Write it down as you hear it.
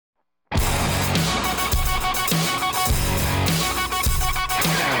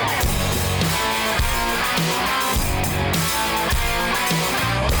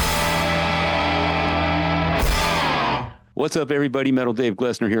What's up, everybody? Metal Dave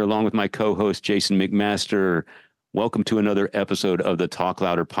Glessner here, along with my co-host, Jason McMaster. Welcome to another episode of the Talk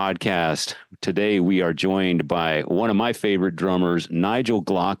Louder podcast. Today, we are joined by one of my favorite drummers, Nigel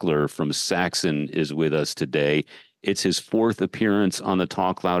Glockler from Saxon is with us today. It's his fourth appearance on the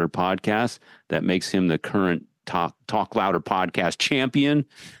Talk Louder podcast. That makes him the current Talk Louder podcast champion.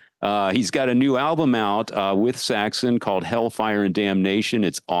 He's got a new album out with Saxon called Hellfire and Damnation.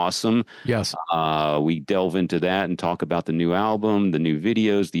 It's awesome. Yes. We delve into that and talk about the new album, the new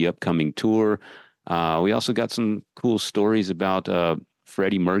videos, the upcoming tour. We also got some cool stories about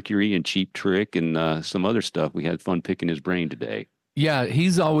Freddie Mercury and Cheap Trick and some other stuff. We had fun picking his brain today. Yeah,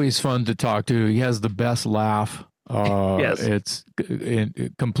 he's always fun to talk to. He has the best laugh. Yes. It's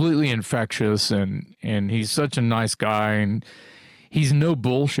completely infectious, and he's such a nice guy, and he's no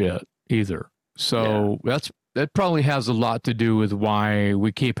bullshit either. So that probably has a lot to do with why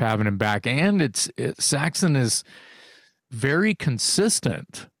we keep having him back. And Saxon is very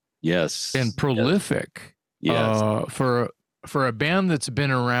consistent. Yes. And prolific. Yes. For a band that's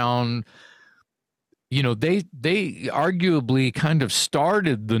been around, you know, they arguably kind of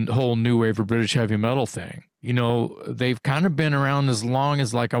started the whole new wave of British heavy metal thing. You know, they've kind of been around as long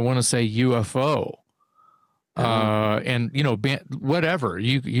as, like, I want to say UFO. And, you know, whatever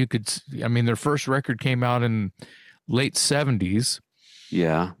you could, I mean, their first record came out in late 70s.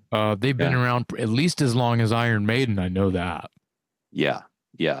 Yeah. They've been around at least as long as Iron Maiden. I know that. Yeah.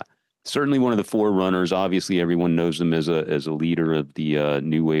 Certainly one of the forerunners. Obviously, everyone knows them as a leader of the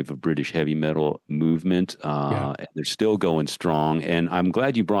new wave of British heavy metal movement. And they're still going strong. And I'm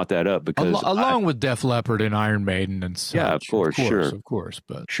glad you brought that up because along with Def Leppard and Iron Maiden and such. Yeah, of course,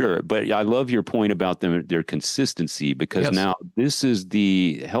 sure. But I love your point about their consistency, because now this is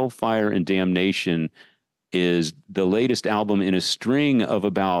the Hellfire and Damnation is the latest album in a string of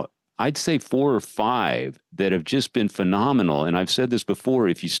about, I'd say, 4 or 5 that have just been phenomenal. And I've said this before,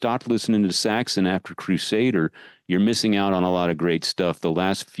 if you stopped listening to Saxon after Crusader, you're missing out on a lot of great stuff. The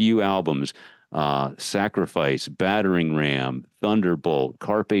last few albums, Sacrifice, Battering Ram, Thunderbolt,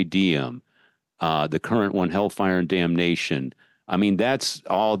 Carpe Diem, the current one, Hellfire and Damnation. I mean, that's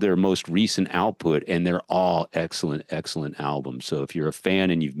all their most recent output, and they're all excellent, excellent albums. So if you're a fan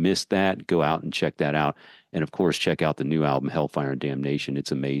and you've missed that, go out and check that out. And of course, check out the new album, Hellfire and Damnation.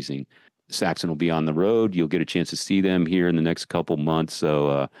 It's amazing. Saxon will be on the road. You'll get a chance to see them here in the next couple months.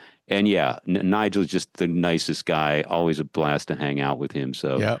 So, and yeah, Nigel's just the nicest guy. Always a blast to hang out with him.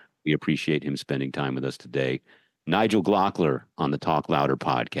 So we appreciate him spending time with us today. Nigel Glockler on the Talk Louder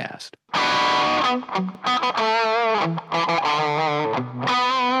podcast.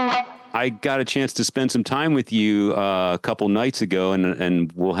 I got a chance to spend some time with you a couple nights ago,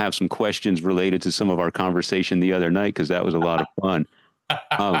 and we'll have some questions related to some of our conversation the other night, because that was a lot of fun.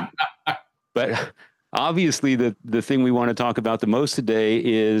 But obviously, the thing we want to talk about the most today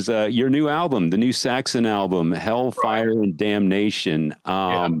is your new album, the new Saxon album, Hellfire and Damnation.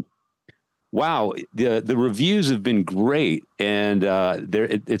 Wow, the reviews have been great, and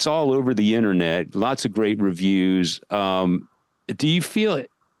it's all over the internet. Lots of great reviews. Do you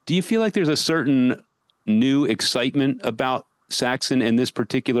feel like there's a certain new excitement about Saxon and this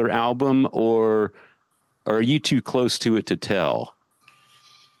particular album, or are you too close to it to tell?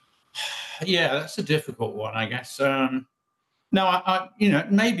 Yeah, that's a difficult one, I guess. No, I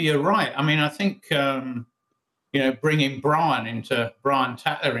maybe you're right. I mean, I think, bringing Brian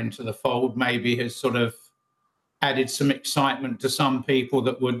Tatler into the fold maybe has sort of added some excitement to some people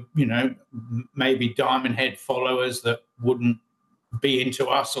that would, maybe Diamond Head followers that wouldn't be into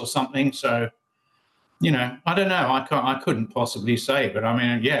us or something. So, I don't know. I couldn't possibly say, but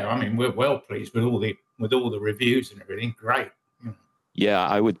I mean, we're well pleased with all the reviews and everything. Great. Yeah,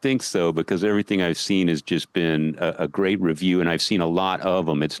 I would think so, because everything I've seen has just been a great review, and I've seen a lot of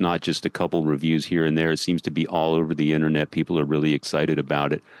them. It's not just a couple reviews here and there. It seems to be all over the internet. People are really excited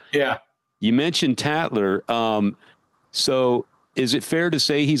about it. Yeah. You mentioned Tatler. So is it fair to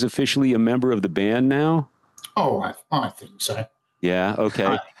say he's officially a member of the band now? Oh, I think so. Yeah.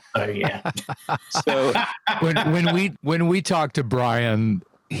 Okay. Yeah. So when we talked to Brian,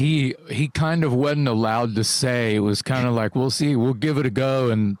 he kind of wasn't allowed to say. It was kind of like, we'll see, we'll give it a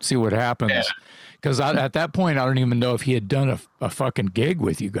go and see what happens. Because at that point, I don't even know if he had done a fucking gig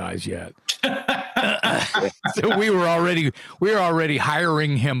with you guys yet. So we were already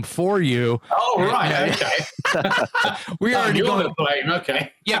hiring him for you. Oh, right. Okay. We already going to blame.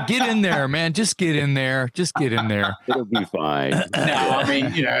 Okay. Yeah, get in there, man. Just get in there. It'll be fine. No, I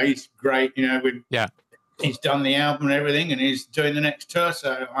mean, he's great. He's done the album and everything, and he's doing the next tour.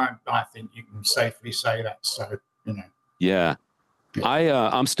 So I think you can safely say that. So, Yeah.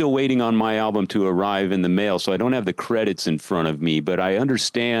 I'm still waiting on my album to arrive in the mail, so I don't have the credits in front of me, but I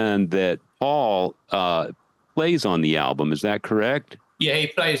understand that Paul plays on the album. Is that correct? Yeah, he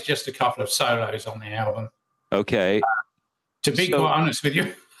plays just a couple of solos on the album. Okay. To be quite honest with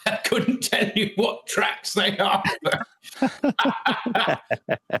you, I couldn't tell you what tracks they are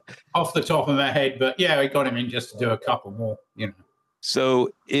off the top of my head, but yeah, we got him in just to do a couple more, you know.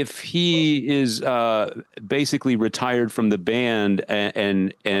 So if he is basically retired from the band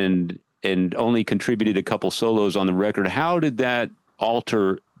and only contributed a couple solos on the record, how did that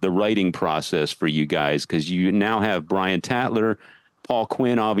alter the writing process for you guys? Because you now have Brian Tatler, Paul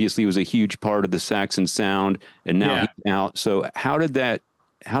Quinn obviously was a huge part of the Saxon sound, and now he's out. So how did that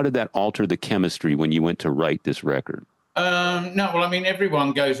alter the chemistry when you went to write this record? No, well, I mean,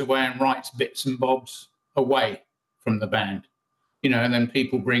 everyone goes away and writes bits and bobs away from the band, you know, and then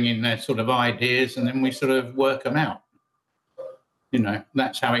people bring in their sort of ideas, and then we sort of work them out. You know,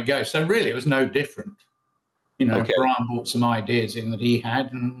 that's how it goes. So really, it was no different. You know, Brian brought some ideas in that he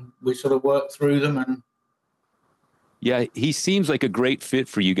had, and we sort of worked through them. And yeah, he seems like a great fit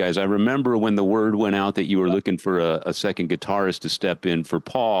for you guys. I remember when the word went out that you were looking for a second guitarist to step in for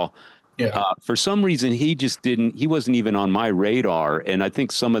Paul. Yeah. For some reason, he wasn't even on my radar. And I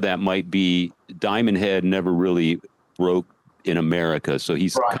think some of that might be Diamond Head never really broke in America. So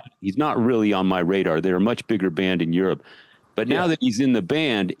he's not really on my radar. They're a much bigger band in Europe. But now that he's in the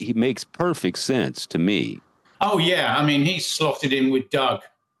band, he makes perfect sense to me. Oh, yeah. I mean, he slotted in with Doug.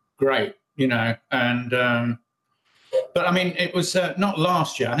 Great, you know. And, but I mean, it was not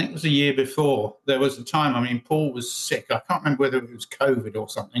last year. I think it was the year before. There was a time, I mean, Paul was sick. I can't remember whether it was COVID or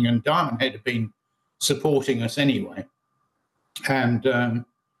something. And Diamond Head had been supporting us anyway. And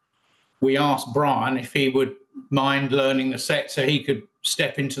we asked Brian if he would mind learning the set so he could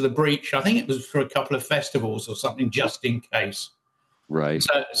step into the breach. I think it was for a couple of festivals or something, just in case. Right.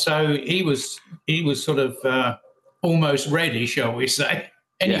 So he was sort of almost ready, shall we say?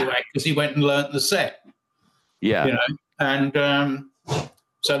 Anyway, because he went and learnt the set. Yeah. You know, and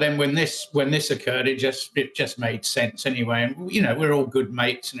so then when this occurred, it just made sense anyway. And you know, we're all good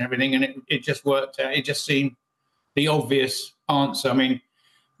mates and everything, and it just worked out. It just seemed the obvious answer. I mean,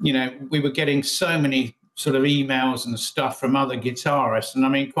 you know, we were getting so many sort of emails and stuff from other guitarists, and I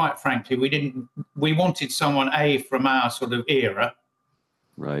mean, quite frankly, we wanted someone from our sort of era,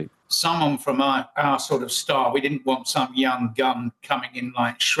 right? Someone from our sort of style. We didn't want some young gun coming in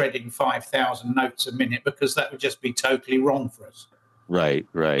like shredding 5,000 notes a minute, because that would just be totally wrong for us. Right.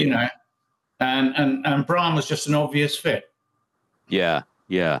 You know, and Brian was just an obvious fit. Yeah.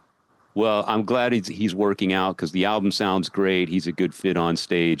 Well, I'm glad he's working out, because the album sounds great. He's a good fit on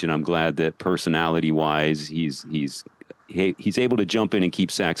stage, and I'm glad that personality-wise, he's able to jump in and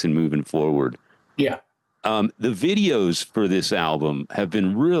keep Saxon moving forward. Yeah. The videos for this album have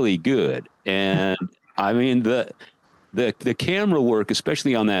been really good, and I mean the camera work,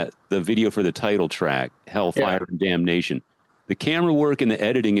 especially on the video for the title track, Hellfire and Damnation. The camera work and the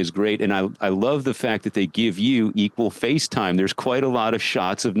editing is great, and I love the fact that they give you equal face time. There's quite a lot of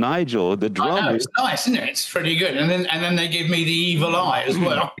shots of Nigel, the drummer. I know, it's nice, isn't it? It's pretty good. And then they give me the evil eye as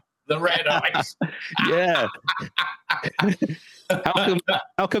well, the red eyes. Yeah.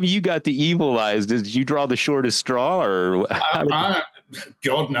 How come you got the evil eyes? Did you draw the shortest straw, or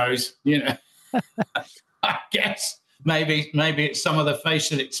God knows? You know, I guess maybe it's some of the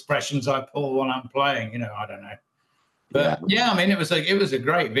facial expressions I pull when I'm playing. You know, I don't know. But yeah, I mean, it was a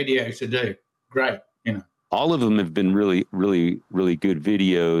great video to do. Great, you know. All of them have been really, really, really good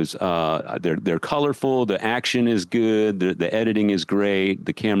videos. They're colorful. The action is good. The editing is great.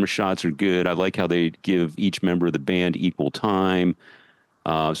 The camera shots are good. I like how they give each member of the band equal time.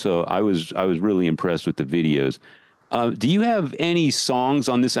 So I was really impressed with the videos. Do you have any songs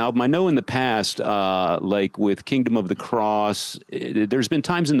on this album? I know in the past, like with Kingdom of the Cross, there's been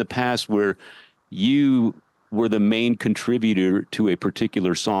times in the past where you were the main contributor to a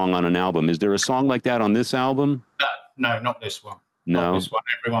particular song on an album. Is there a song like that on this album? No, not this one. No, not this one.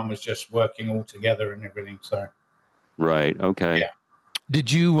 Everyone was just working all together and everything. So, right, okay. Yeah.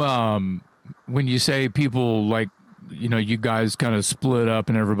 Did you, when you say people like, you know, you guys kind of split up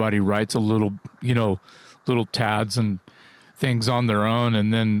and everybody writes a little, you know, little tads and things on their own,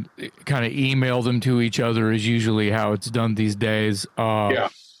 and then kind of email them to each other is usually how it's done these days.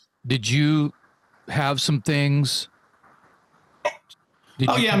 Did you have some things?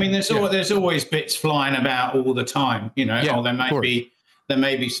 I mean, there's always bits flying about all the time, you know. There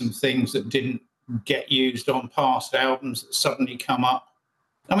may be some things that didn't get used on past albums that suddenly come up.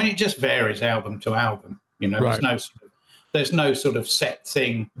 I mean, it just varies album to album, you know. Right. There's no sort of set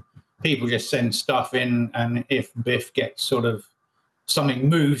thing. People just send stuff in, and if Biff gets sort of something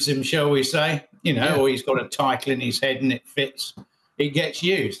moves him, shall we say, or he's got a title in his head and it fits, it gets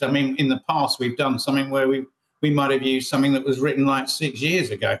used. I mean, in the past, we've done something where we might have used something that was written like 6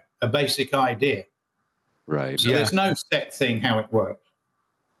 years ago, a basic idea. Right. So there's no set thing how it works.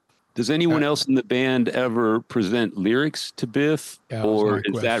 Does anyone else in the band ever present lyrics to Biff, or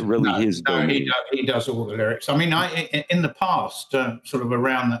is that really his domain? No, he does all the lyrics. I mean, in the past, sort of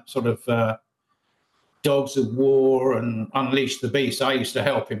around that sort of Dogs of War and Unleash the Beast, I used to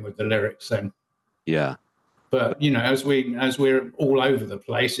help him with the lyrics then. Yeah. But as we're all over the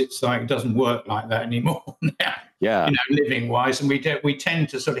place, it's like it doesn't work like that anymore now. Yeah. Living wise, and we tend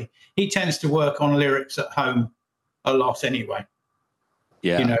to he tends to work on lyrics at home a lot anyway.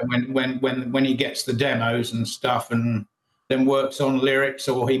 Yeah. When he gets the demos and stuff, and then works on lyrics,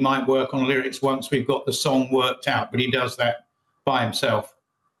 or he might work on lyrics once we've got the song worked out. But he does that by himself.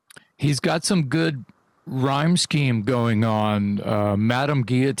 He's got some good rhyme scheme going on. Madame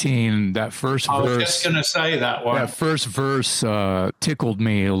Guillotine, that first verse. I was just going to say that one. That first verse tickled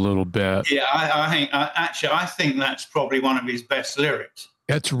me a little bit. Yeah, I think that's probably one of his best lyrics.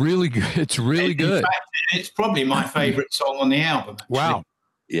 It's really good. It's really good. In fact, it's probably my favorite song on the album. Actually. Wow.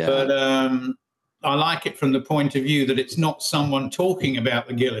 Yeah. But I like it from the point of view that it's not someone talking about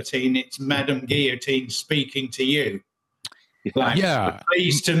the guillotine. It's Madame Guillotine speaking to you. Like,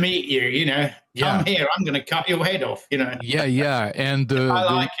 pleased to meet you, come here, I'm going to cut your head off, Yeah. And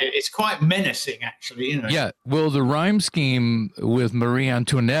I like it. It's quite menacing, actually, Yeah. Well, the rhyme scheme with Marie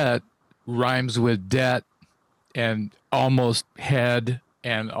Antoinette rhymes with debt and almost head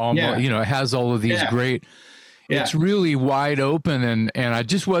and almost, it has all of these great, it's really wide open. And I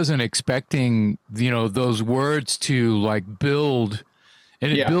just wasn't expecting, those words to like build.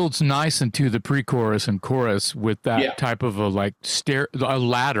 And it builds nice into the pre-chorus and chorus with that type of a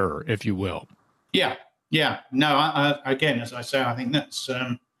ladder, if you will. Yeah. No, again, as I say, I think that's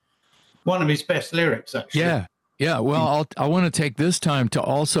one of his best lyrics, actually. Yeah. Well, I want to take this time to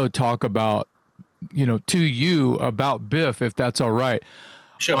also talk about, to you about Biff, if that's all right.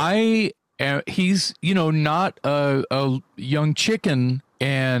 Sure. He's, not a young chicken,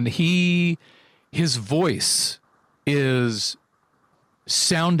 and his voice is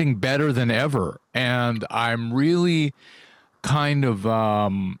sounding better than ever, and I'm really kind of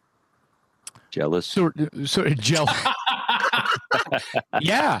jealous. Sort of jealous.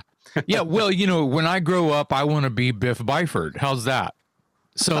 Yeah. Well, when I grow up, I want to be Biff Byford. How's that?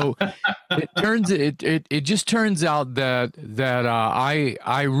 So it just turns out that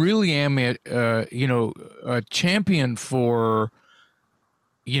I really am a champion for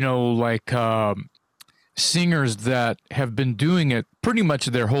singers that have been doing it pretty much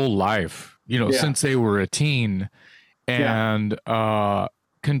their whole life, since they were a teen, and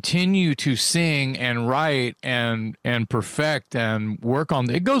continue to sing and write and perfect and work on.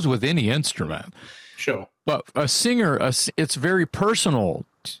 It goes with any instrument. Sure. But a singer, it's very personal.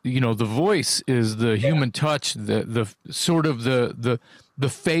 The voice is the human touch, the sort of the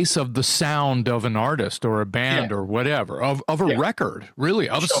face of the sound of an artist or a band or whatever, of a record, really,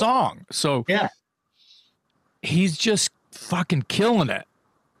 of a song. So he's just fucking killing it.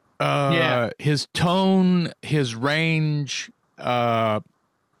 His tone, his range,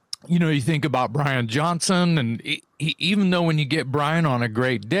 you think about Brian Johnson, and he, even though when you get Brian on a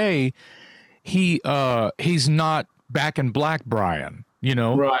great day, he's not Back in Black Brian,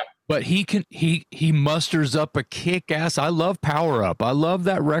 right. But he musters up a kick-ass. I love Power Up. I love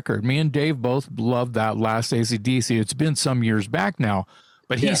that record. Me and Dave both love that last AC/DC. It's been some years back now,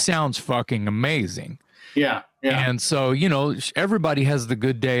 but he sounds fucking amazing. Yeah. And so, everybody has the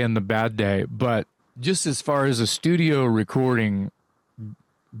good day and the bad day, but just as far as a studio recording,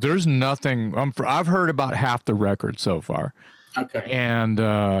 there's nothing. I've heard about half the record so far. Okay. And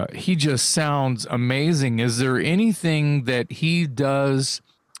he just sounds amazing. Is there anything that he does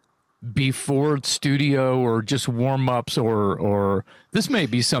before studio or just warm-ups or this may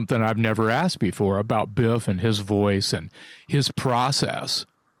be something I've never asked before about Biff and his voice and his process?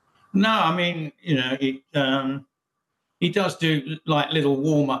 No, I mean, he does do like little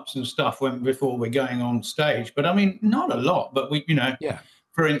warm-ups and stuff before we're going on stage, but I mean, not a lot, but we,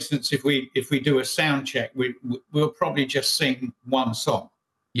 for instance, if we do a sound check, we'll probably just sing one song.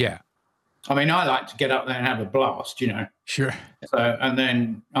 Yeah. I mean, I like to get up there and have a blast, Sure. So, and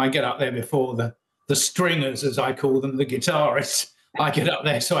then I get up there before the stringers, as I call them, the guitarists. I get up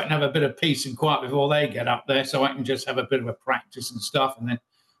there so I can have a bit of peace and quiet before they get up there, so I can just have a bit of a practice and stuff. And then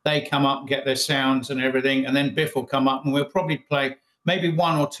they come up, get their sounds and everything, and then Biff will come up, and we'll probably play maybe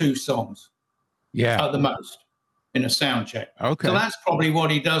one or two songs. Yeah. At the most. In a sound check. Okay. So that's probably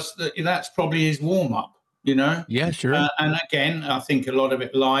what he does. That's probably his warm up. you know? Yeah, sure. And again, I think a lot of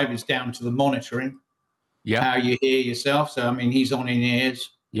it live is down to the monitoring, Yeah. how you hear yourself. So, I mean, he's on in ears.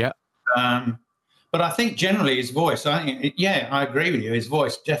 Yeah. But I think generally his voice, I agree with you. His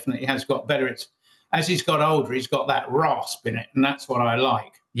voice definitely has got better. As he's got older, he's got that rasp in it, and that's what I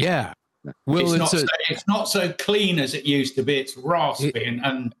like. Yeah. Well, it's not so clean as it used to be. It's raspy,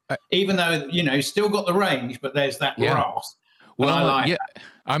 and even though he's still got the range, but there's that rasp. Well, I like that.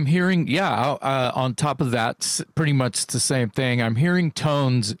 I'm hearing, on top of that, pretty much the same thing. I'm hearing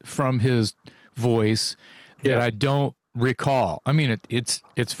tones from his voice that I don't recall. I mean, it's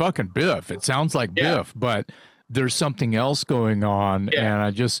fucking Biff. It sounds like Biff, but there's something else going on, and I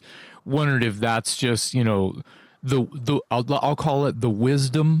just wondered if that's just I'll call it the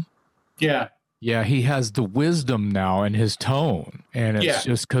wisdom. Yeah. Yeah, he has the wisdom now in his tone, and it's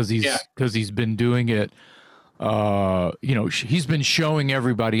just because he's been doing it. He's been showing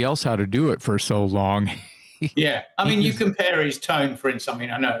everybody else how to do it for so long. Yeah, I mean, you compare his tone, for instance. I mean,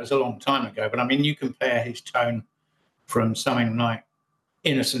 I know it was a long time ago, but I mean, you compare his tone from something like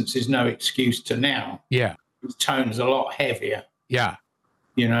 "Innocence Is No Excuse" to now. Yeah, his tone is a lot heavier. Yeah,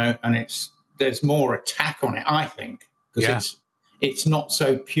 and there's more attack on it, I think, because it's not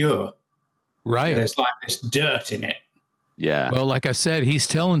so pure. Right. There's like this dirt in it. Yeah. Well, like I said, he's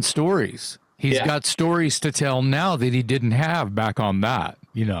telling stories. He's got stories to tell now that he didn't have back on that,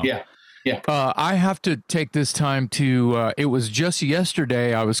 Yeah. Yeah. I have to take this time to, it was just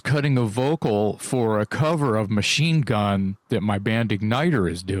yesterday I was cutting a vocal for a cover of Machine Gun that my band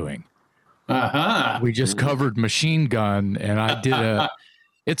Igniter is doing. We just covered Machine Gun, and I did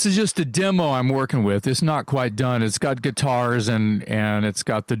it's just a demo I'm working with. It's not quite done. It's got guitars and it's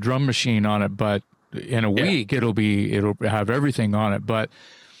got the drum machine on it, but in a week it'll have everything on it. But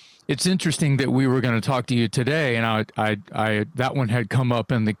it's interesting that we were going to talk to you today, and I that one had come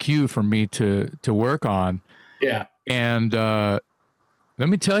up in the queue for me to work on. Yeah. And let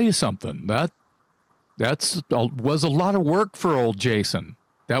me tell you something. That was a lot of work for old Jason.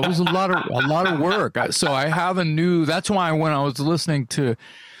 That was a lot of work. So I have that's why when I was listening to,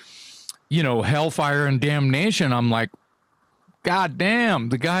 Hellfire and Damnation, I'm like, God damn,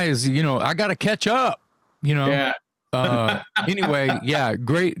 the guy is, I got to catch up, Yeah. Anyway,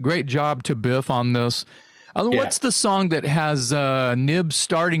 great job to Biff on this. What's the song that has Nib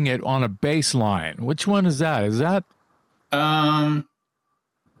starting it on a bass line? Which one is that? Is that? I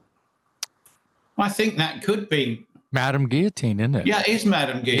think that could be Madame Guillotine, isn't it? Yeah, it is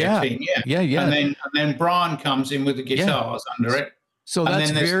Madame Guillotine. Yeah. And then Brian comes in with the guitars under it. So and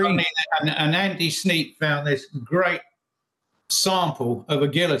that's and Andy Sneap found this great sample of a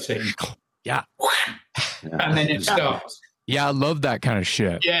guillotine. Yeah. And then it starts. Yeah, I love that kind of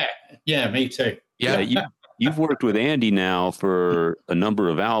shit. Yeah, me too. Yeah, you've worked with Andy now for a number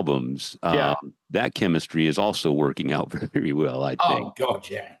of albums. That chemistry is also working out very well, I think. Oh God,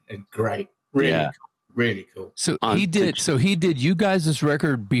 yeah, great, really cool. Really cool. So he did you guys'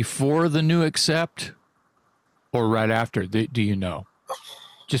 record before the new Accept or right after? Do you know?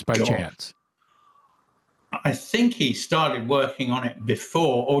 Just by chance. I think he started working on it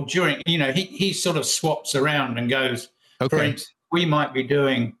before or during, he sort of swaps around and goes, for instance, we might be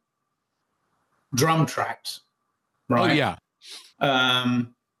doing drum tracks, right? Oh, yeah.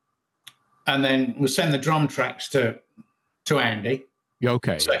 And then we'll send the drum tracks to Andy.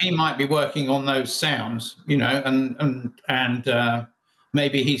 Okay. So he might be working on those sounds, and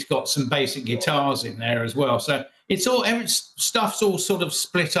maybe he's got some basic guitars in there as well. So stuff's all sort of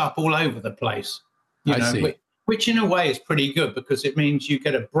split up all over the place, which in a way is pretty good because it means you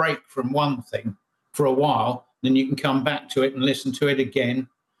get a break from one thing for a while, then you can come back to it and listen to it again.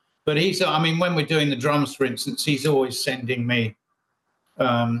 But when we're doing the drums, for instance, he's always sending me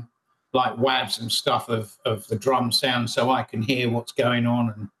like WAVs and stuff of the drum sound so I can hear what's going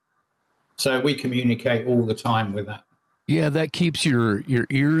on. And so we communicate all the time with that. Yeah, that keeps your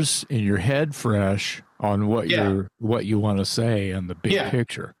ears and your head fresh on what you want to say and the big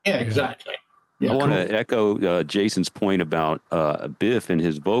picture. Yeah, exactly. Yeah, I want to echo Jason's point about Biff and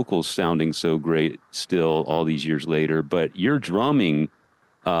his vocals sounding so great still all these years later, but your drumming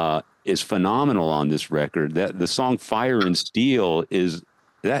is phenomenal on this record. That the song Fire and Steel is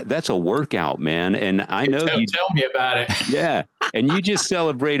that's a workout, man. And I know you tell me about it. Yeah. And you just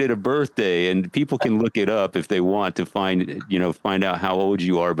celebrated a birthday, and people can look it up if they want to find out how old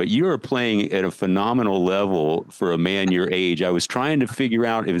you are, but you are playing at a phenomenal level for a man your age. I was trying to figure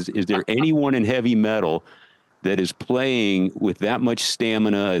out, is there anyone in heavy metal that is playing with that much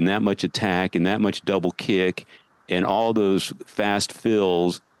stamina and that much attack and that much double kick and all those fast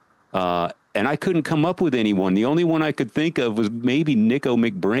fills and I couldn't come up with anyone. The only one I could think of was maybe Nico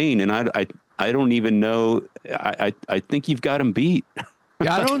McBrain, and I don't even know. I think you've got him beat.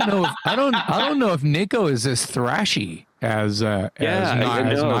 Yeah, I don't know if Nico is as thrashy as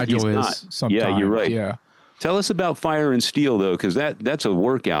Nigel is sometimes. Yeah, you're right. Yeah. Tell us about Fire and Steel though, because that's a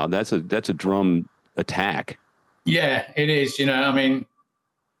workout. That's a drum attack. Yeah, it is. I mean,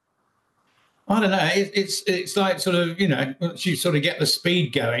 I don't know. It's like sort of, once you sort of get the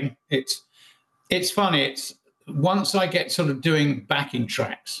speed going, it's funny. It's once I get sort of doing backing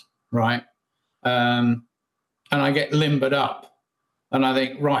tracks, right, and I get limbered up. And I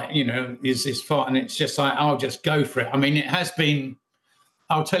think, right, is this fun? And it's just like, I'll just go for it. I mean, it has been,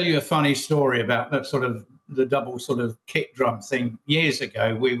 I'll tell you a funny story about that sort of the double sort of kick drum thing. Years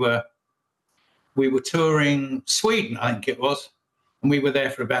ago, we were touring Sweden, I think it was. And we were there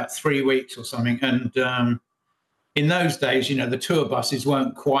for about 3 weeks or something. And in those days, the tour buses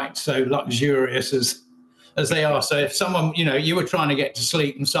weren't quite so luxurious as they are. So if someone, you were trying to get to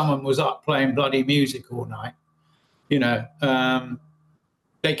sleep and someone was up playing bloody music all night,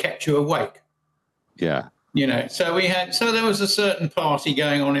 they kept you awake. Yeah. So there was a certain party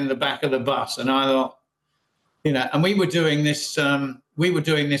going on in the back of the bus, and I thought, and we were doing this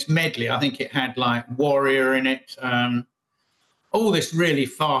medley. I think it had like Warrior in it, all this really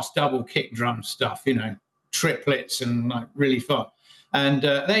fast double kick drum stuff, triplets and like really fast. And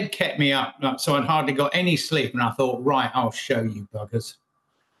they'd kept me up, so I'd hardly got any sleep. And I thought, right, I'll show you buggers,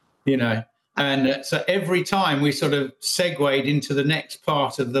 And so every time we sort of segued into the next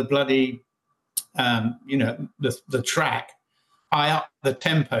part of the bloody, the track, I upped the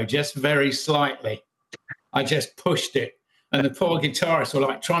tempo just very slightly. I just pushed it. And the poor guitarists were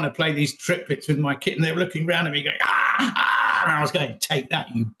like trying to play these triplets with my kit, and they were looking around at me going, ah, and I was going, take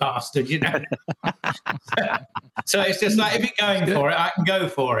that, you bastard, So it's just like, if you're going for it, I can go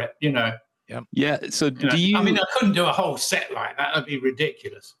for it, Yep. Yeah. So do you? I mean, I couldn't do a whole set like that. That'd be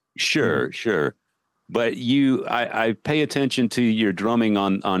ridiculous. Sure. But I pay attention to your drumming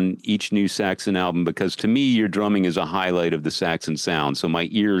on each new Saxon album, because to me, your drumming is a highlight of the Saxon sound. So my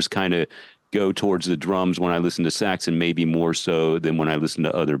ears kind of go towards the drums when I listen to Saxon, maybe more so than when I listen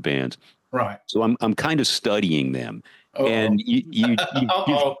to other bands. Right. So I'm kind of studying them. Uh-oh. And you've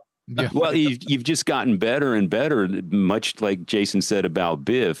just gotten better and better, much like Jason said about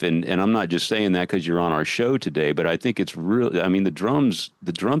Biff. And I'm not just saying that because you're on our show today, but I think it's really, I mean, the drums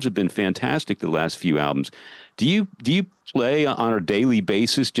have been fantastic the last few albums. Do you play on a daily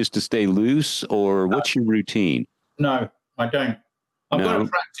basis just to stay loose, or what's your routine? No, I don't. I've got a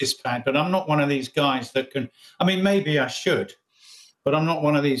practice pad, but I'm not one of these guys that can, I mean, maybe I should, but I'm not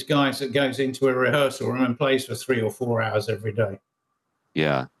one of these guys that goes into a rehearsal room and plays for 3 or 4 hours every day.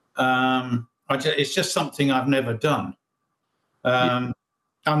 Yeah. It's just something I've never done. Unless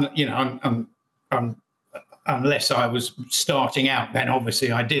I was starting out, then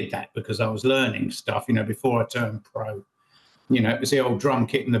obviously I did that because I was learning stuff, before I turned pro. It was the old drum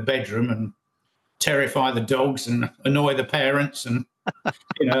kit in the bedroom and terrify the dogs and annoy the parents, and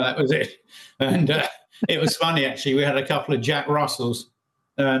that was it. And it was funny, actually. We had a couple of Jack Russells,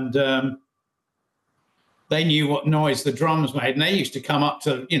 and they knew what noise the drums made, and they used to come up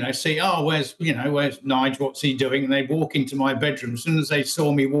to, see, where's Nigel, what's he doing? And they'd walk into my bedroom. As soon as they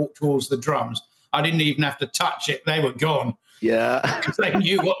saw me walk towards the drums, I didn't even have to touch it. They were gone. Yeah. Because they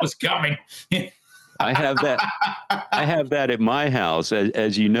knew what was coming. I have that at my house.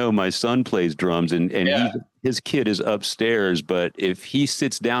 As you know, my son plays drums, and his kit is upstairs. But if he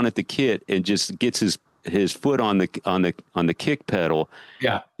sits down at the kit and just gets his foot on the kick pedal,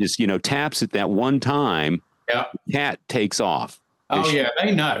 just taps it that one time, the cat takes off. Oh yeah,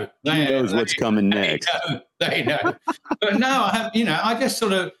 they know. He knows what's coming next. They know. But no, I just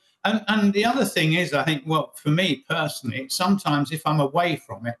sort of, and the other thing is, I think, well, for me personally, sometimes if I'm away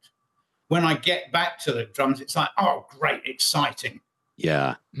from it, when I get back to the drums, it's like, oh, great, exciting.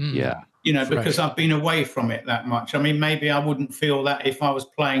 Yeah, yeah. Because I've been away from it that much. I mean, maybe I wouldn't feel that if I was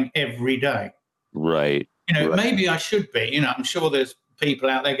playing every day. Right. Maybe I should be. I'm sure there's people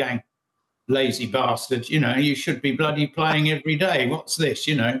out there going, lazy bastards, you should be bloody playing every day. What's this,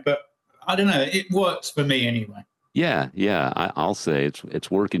 But I don't know. It works for me anyway. Yeah. I'll say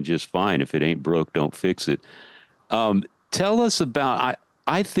it's working just fine. If it ain't broke, don't fix it. Tell us about,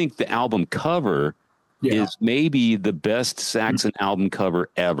 I think the album cover is maybe the best Saxon album cover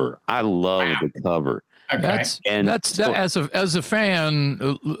ever. I love the cover. Okay. That's as a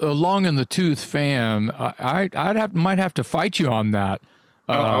fan, a long in the tooth fan, might have to fight you on that.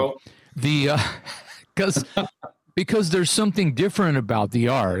 Because there's something different about the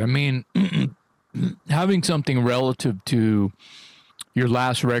art. I mean, having something relative to your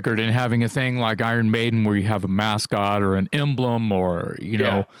last record and having a thing like Iron Maiden where you have a mascot or an emblem or, you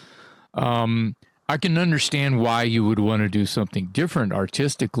know, I can understand why you would want to do something different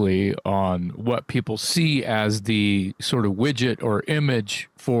artistically on what people see as the sort of widget or image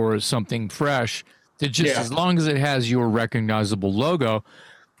for something fresh, that just as long as it has your recognizable logo.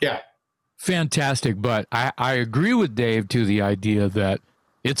 Yeah. Fantastic. But I agree with Dave to the idea that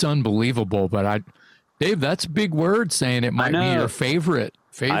it's unbelievable. But Dave, that's a big word saying it might be your favorite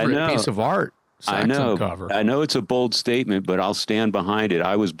piece of art. Saxon cover. I know it's a bold statement, but I'll stand behind it.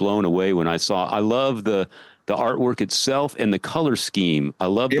 I was blown away when I love the artwork itself and the color scheme. I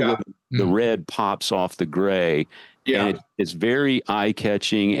love the way the red pops off the gray. Yeah. And it's very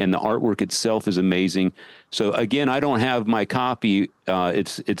eye-catching, and the artwork itself is amazing. So again, I don't have my copy.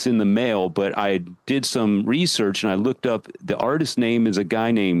 It's in the mail, but I did some research and I looked up. The artist's name is a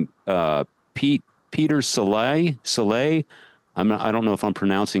guy named Peter Soleil. I don't know if I'm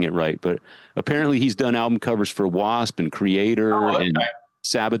pronouncing it right, but apparently he's done album covers for Wasp and Creator and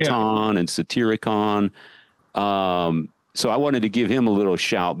Sabaton and Satyricon. So I wanted to give him a little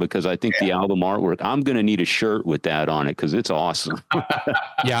shout because I think the album artwork, I'm going to need a shirt with that on it because it's awesome.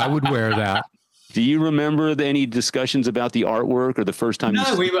 Yeah, I would wear that. Do you remember any discussions about the artwork or the first time?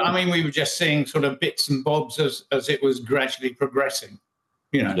 No, we were just seeing sort of bits and bobs as it was gradually progressing,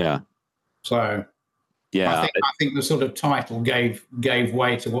 you know? Yeah. So I think the sort of title gave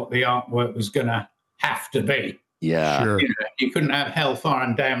way to what the artwork was going to have to be. Yeah. Sure. You know, you couldn't have Hellfire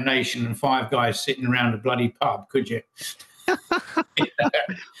and Damnation and 5 guys sitting around a bloody pub, could you?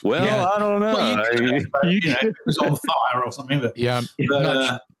 Well, I don't know. Well, it was on fire or something. But,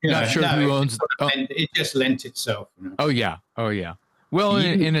 not sure who owns it just lent itself. You know? Oh yeah. Well,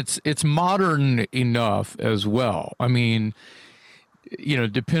 and it's modern enough as well. I mean, you know,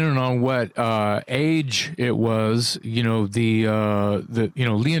 depending on what age it was, you know, the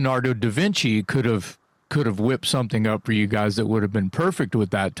Leonardo da Vinci could have whipped something up for you guys that would have been perfect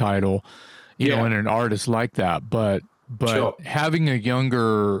with that title, you know, and an artist like that. But having a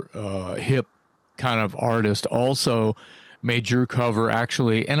younger, hip kind of artist also made your cover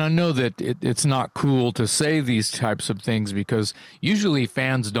actually, and I know that it's not cool to say these types of things because usually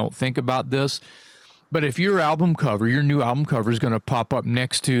fans don't think about this, but if your new album cover is going to pop up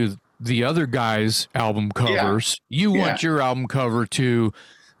next to the other guy's album covers, you want your album cover to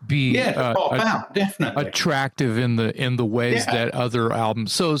be pop out, definitely attractive in the ways that other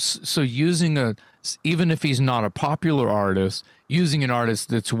albums. So using even if he's not a popular artist, using an artist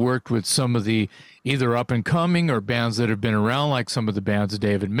that's worked with some of the either up and coming or bands that have been around, like some of the bands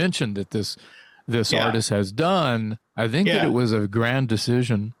David mentioned that this artist has done, I think that it was a grand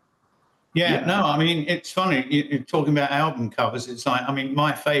decision. Yeah, no, I mean, it's funny. You're talking about album covers. It's like, I mean,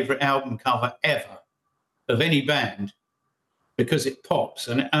 my favorite album cover ever of any band, because it pops,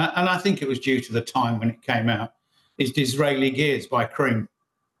 and I think it was due to the time when it came out, is Disraeli Gears by Cream.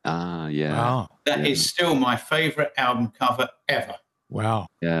 Yeah. Wow. That is still my favorite album cover ever. Wow.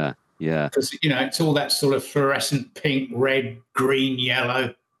 Yeah. Yeah. Because, you know, it's all that sort of fluorescent pink, red, green,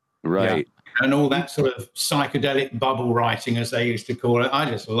 yellow. Right. Yeah. And all that sort of psychedelic bubble writing, as they used to call it. I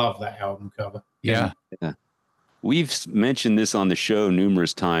just love that album cover. Yeah. Yeah. We've mentioned this on the show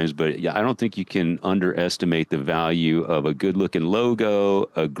numerous times, but I don't think you can underestimate the value of a good-looking logo,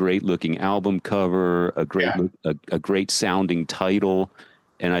 a great-looking album cover, a great sounding title,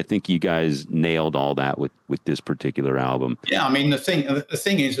 and I think you guys nailed all that with this particular album. Yeah, I mean the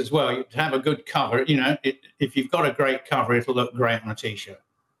thing is as well, to have a good cover. You know, if you've got a great cover, it'll look great on a t-shirt.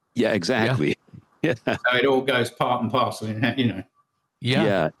 Yeah, exactly. Yeah. So it all goes part and parcel, you know.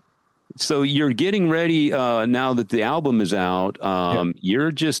 Yeah. So you're getting ready now that the album is out.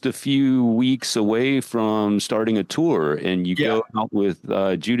 You're just a few weeks away from starting a tour, and you go out with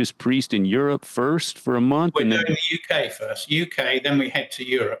Judas Priest in Europe first for a month. We're doing the UK first. UK, then we head to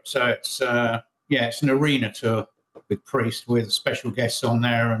Europe. So it's it's an arena tour with Priest with special guests on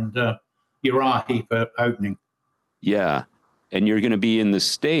there and Uriah Heep opening. Yeah, and you're going to be in the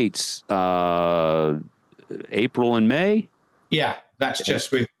States April and May. Yeah. That's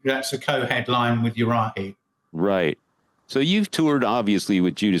a co-headline with Uriah Heep. Right. So you've toured obviously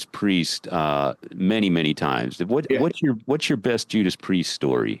with Judas Priest many, many times. What's your best Judas Priest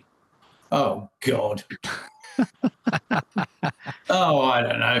story? Oh God. I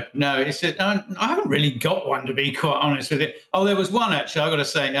don't know. No, I haven't really got one, to be quite honest with you. Oh, there was one actually. I got to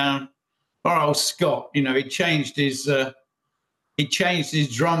say, poor old Scott. You know, he changed his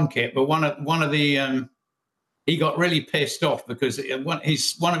drum kit, but one of the he got really pissed off because one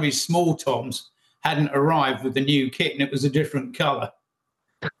of his small toms hadn't arrived with the new kit and it was a different color.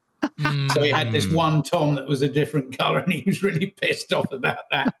 So he had this one tom that was a different color, and he was really pissed off about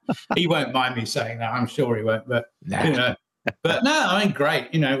that. He won't mind me saying that. I'm sure he won't. But you know, but no, I mean,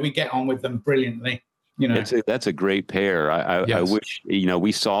 great. You know, we get on with them brilliantly. You know, that's a great pair. I wish, you know,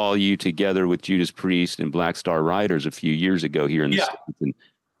 we saw you together with Judas Priest and Black Star Riders a few years ago here in the States,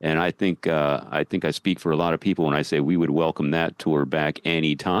 and I think I speak for a lot of people when I say we would welcome that tour back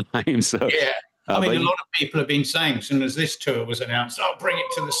anytime. So yeah. I mean, a lot of people have been saying, as soon as this tour was announced, "Oh, bring it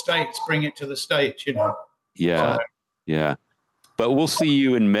to the States, bring it to the States," you know. Yeah, yeah. But we'll see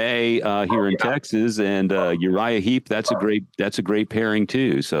you in May here in Texas, and Uriah Heep. That's a great pairing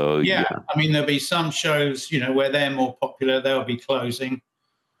too. So yeah, I mean, there'll be some shows, you know, where they're more popular. They'll be closing,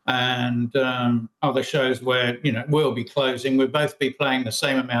 and other shows where, you know, we'll be closing. We'll both be playing the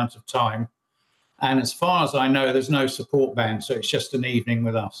same amount of time, and as far as I know, there's no support band, so it's just an evening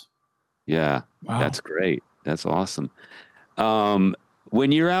with us. Yeah, wow. That's great. That's awesome.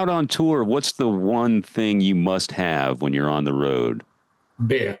 When you're out on tour, what's the one thing you must have when you're on the road?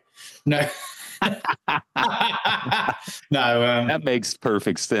 Beer. No. No. That makes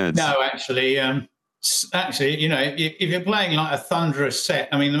perfect sense. No, actually, you know, if you're playing like a thunderous set,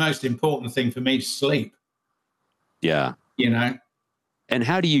 I mean, the most important thing for me is sleep. Yeah. You know. And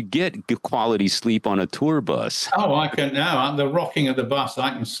how do you get good quality sleep on a tour bus? Oh, I can now. The rocking of the bus, I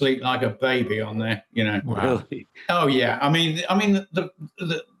can sleep like a baby on there. You know. Wow. Really? Oh yeah. I mean,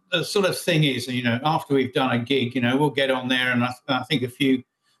 the sort of thing is, you know, after we've done a gig, you know, we'll get on there, and I think a few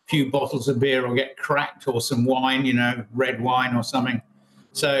bottles of beer will get cracked, or some wine, you know, red wine or something.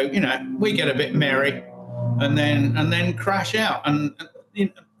 So, you know, we get a bit merry, and then crash out. And you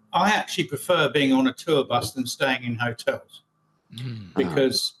know, I actually prefer being on a tour bus than staying in hotels.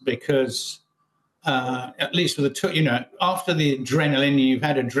 Because at least with the tour, you know, after the adrenaline, you've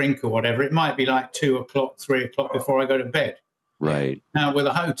had a drink or whatever, it might be like 2 o'clock, 3 o'clock before I go to bed. Right. Now with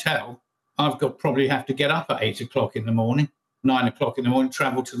a hotel, I've got probably have to get up at 8 o'clock in the morning, 9 o'clock in the morning,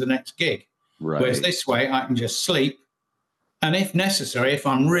 travel to the next gig. Right. Whereas this way, I can just sleep, and if necessary, if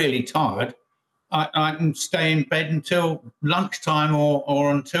I'm really tired, I can stay in bed until lunchtime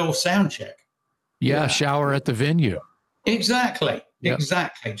or until sound check. Yeah, shower at the venue. Exactly. Yep.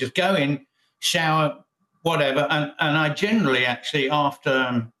 Exactly. Just go in, shower, whatever. And I generally actually,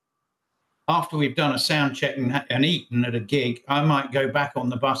 after we've done a sound check and eaten at a gig, I might go back on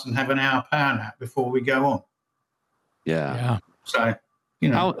the bus and have an hour power nap before we go on. Yeah. So, you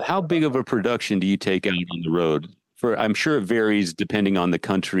know. How big of a production do you take out on the road? I'm sure it varies depending on the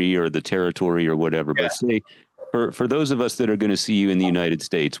country or the territory or whatever, but say, for those of us that are going to see you in the United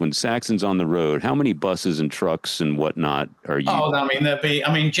States, when Saxon's on the road, how many buses and trucks and whatnot are you? Oh,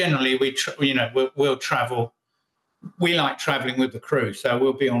 I mean, generally we'll travel. We like traveling with the crew, so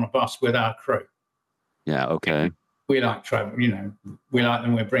we'll be on a bus with our crew. Yeah. Okay. We like travel. You know, we like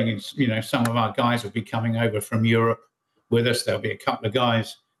them. We're bringing. You know, some of our guys will be coming over from Europe with us. There'll be a couple of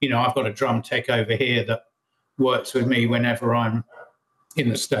guys. You know, I've got a drum tech over here that works with me whenever I'm in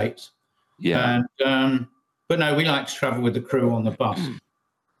the States. Yeah. And but no, we like to travel with the crew on the bus.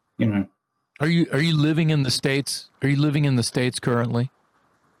 You know. Are you living in the States? Are you living in the States currently?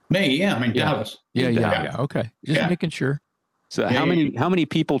 Me, yeah. I'm in Dallas. Yeah. Okay. Just making sure. So how many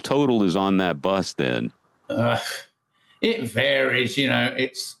people total is on that bus then? It varies, you know.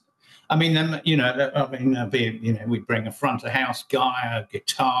 We bring a front of house guy, a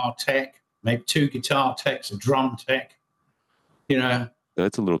guitar tech, maybe 2 guitar techs, a drum tech, you know.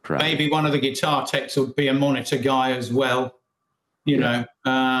 That's a little crowded. Maybe one of the guitar techs will be a monitor guy as well. You know,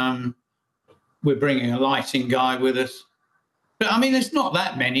 we're bringing a lighting guy with us. But I mean, there's not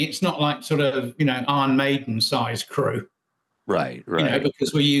that many. It's not like sort of, you know, Iron Maiden size crew. Right. You know,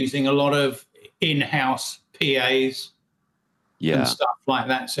 because we're using a lot of in-house PAs and stuff like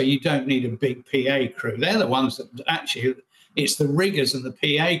that. So you don't need a big PA crew. They're the ones that actually, it's the riggers and the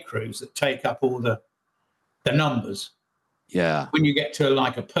PA crews that take up all the numbers. Yeah. When you get to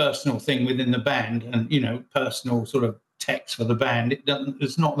like a personal thing within the band and, you know, personal sort of text for the band,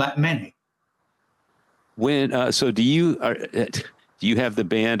 there's not that many. So do you have the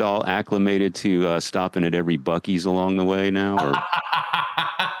band all acclimated to stopping at every Buc-ee's along the way now? Or?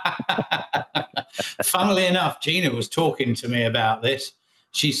 Funnily enough, Gina was talking to me about this.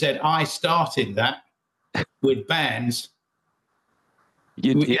 She said, I started that with bands.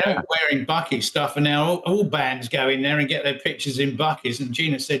 Wearing Buc-ee stuff, and now all bands go in there and get their pictures in Buc-ee's. And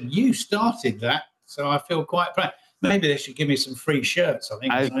Gina said, you started that, so I feel quite proud. Maybe they should give me some free shirts. I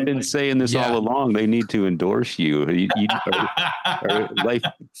think I've been saying this all along. They need to endorse you. Or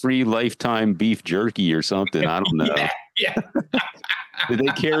free lifetime beef jerky or something. I don't know. Yeah. Do they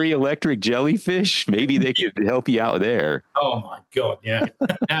carry electric jellyfish? Maybe they could help you out there. Oh my God! Yeah,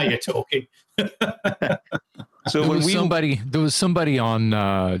 now you're talking. So there was somebody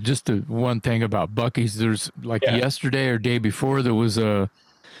on just the one thing about Buc-ee's. There's like yesterday or day before, there was a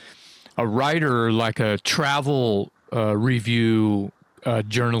writer, like a travel review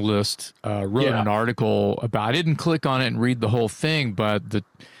journalist, wrote an article about. I didn't click on it and read the whole thing, but the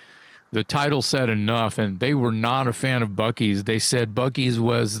title said enough, and they were not a fan of Buc-ee's. They said Buc-ee's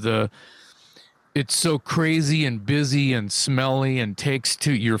was it's so crazy and busy and smelly and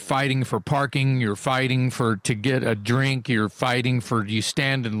you're fighting for parking, you're fighting to get a drink, you're fighting for, you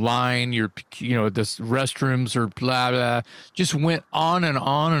stand in line, the restrooms are blah, blah. Just went on and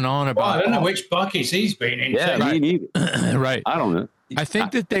on and on about. Well, I don't know which Buc-ee's he's been in. Yeah, me neither. Right. I don't know. I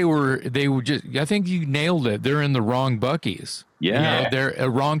think that they were just, I think you nailed it. They're in the wrong Buc-ee's. Yeah. They're a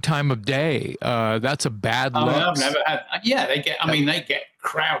wrong time of day. That's a bad look. I've never had, they get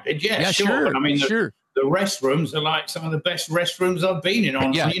crowded. Yeah, sure. But, the restrooms are like some of the best restrooms I've been in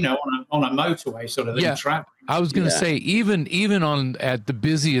on a motorway sort of thing. Traveling. I was going to say, even at the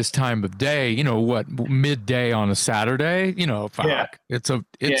busiest time of day, midday on a Saturday,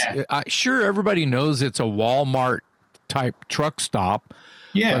 sure, everybody knows it's a Walmart type truck stop.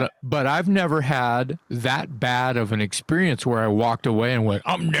 Yeah. But I've never had that bad of an experience where I walked away and went,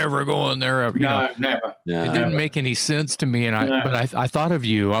 I'm never going there. Never. It didn't make any sense to me. And but I thought of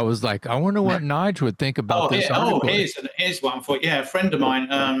you. I was like, I wonder what Nigel would think about this. Here's one for you. Yeah, a friend of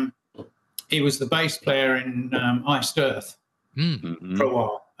mine, he was the bass player in Iced Earth for a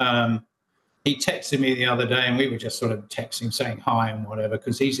while. He texted me the other day and we were just sort of texting, saying hi and whatever,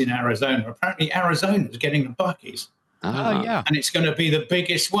 because he's in Arizona. Apparently Arizona's getting the Buc-ee's. Oh, yeah. And it's going to be the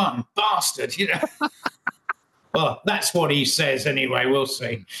biggest one. Bastard, Well, that's what he says anyway. We'll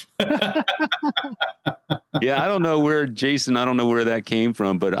see. Yeah, I don't know where that came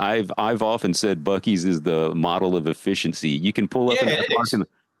from, but I've often said Buc-ee's is the model of efficiency. You can pull up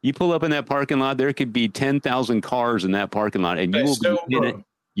you pull up in that parking lot, there could be 10,000 cars in that parking lot, and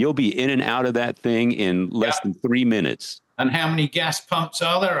you'll be in and out of that thing in less than 3 minutes. And how many gas pumps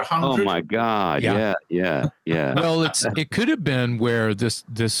are there? 100? Oh my God! Yeah. Well, it could have been where this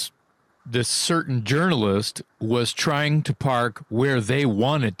certain journalist was trying to park where they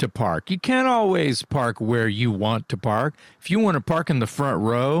wanted to park. You can't always park where you want to park. If you want to park in the front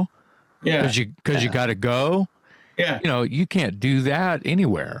row, because you got to go. Yeah. You can't do that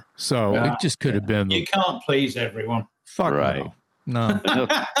anywhere. So it just could have been. You can't please everyone. Fuck right. No.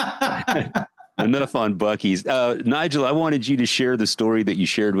 Enough on Buc-ee's. Nigel, I wanted you to share the story that you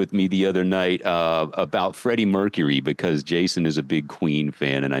shared with me the other night about Freddie Mercury, because Jason is a big Queen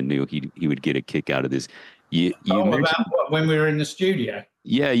fan, and I knew he would get a kick out of this. About when we were in the studio?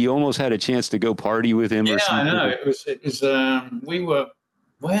 Yeah, you almost had a chance to go party with him. Yeah, or something. I know. It was. We were.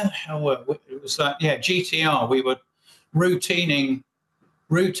 Where the hell were we? It was like GTR. We were routining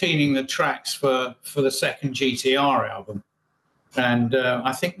the tracks for the second GTR album. And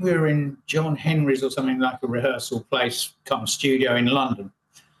I think we were in John Henry's or something, like a rehearsal place, come studio in London.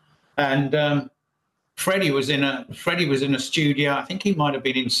 And Freddie was in a studio. I think he might have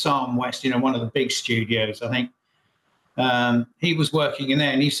been in Psalm West, one of the big studios. I think he was working in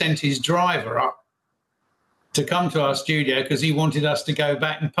there, and he sent his driver up to come to our studio because he wanted us to go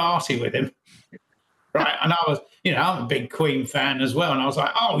back and party with him. Right? And I was, I'm a big Queen fan as well, and I was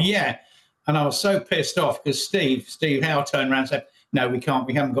like, oh yeah. And I was so pissed off because Steve Howe turned around and said, no, we can't.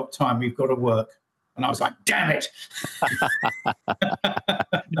 We haven't got time. We've got to work. And I was like, damn it.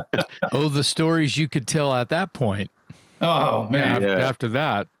 Oh, the stories you could tell at that point. Oh, man. After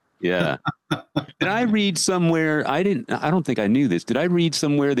that. Yeah. Did I read somewhere? I don't think I knew this. Did I read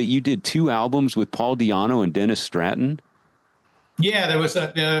somewhere that you did 2 albums with Paul Di'Anno and Dennis Stratton? Yeah, there was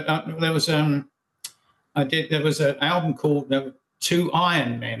an album called 2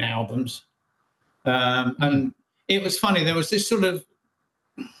 Iron Men albums. And it was funny. There was this little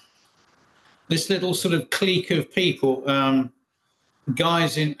sort of clique of people,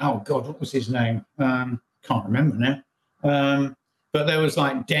 guys in, oh God, what was his name? Can't remember now. But there was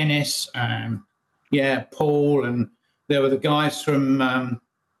like Dennis, Paul, and there were the guys from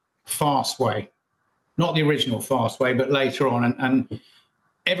Fastway, not the original Fastway, but later on. And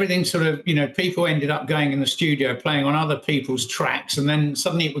everything sort of, people ended up going in the studio playing on other people's tracks, and then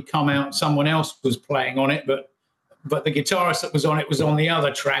suddenly it would come out someone else was playing on it, but the guitarist that was on it was on the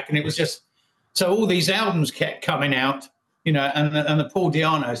other track, and it was just, so all these albums kept coming out, and the Paul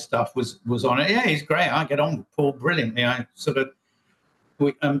Di'Anno stuff was on it. Yeah, he's great. I get on with Paul brilliantly.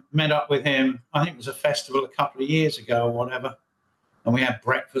 We met up with him, I think it was a festival a couple of years ago or whatever, and we had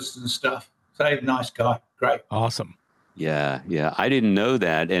breakfast and stuff. So nice guy, great. Awesome. Yeah. I didn't know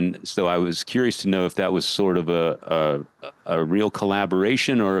that, and so I was curious to know if that was sort of a real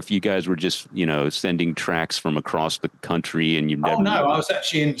collaboration, or if you guys were just sending tracks from across the country, and you Oh never. no, I was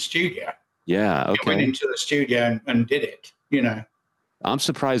actually in the studio. Yeah. I went Okay. into the studio and did it. I'm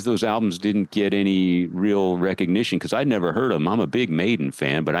surprised those albums didn't get any real recognition because I'd never heard of them. I'm a big Maiden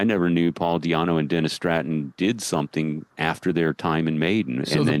fan, but I never knew Paul Di'Anno and Dennis Stratton did something after their time in Maiden.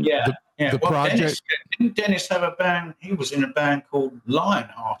 So and then the project. Didn't Dennis have a band? He was in a band called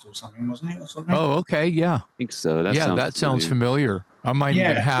Lionheart or something, wasn't he? Or something? Oh, okay, yeah. I think so. That sounds familiar. I might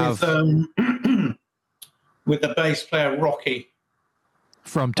even have with the bass player Rocky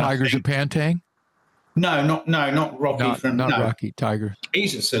from Tigers of Pantang. No, not Rocky. Not Rocky. Tiger.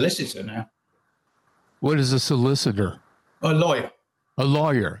 He's a solicitor now. What is a solicitor? A lawyer. A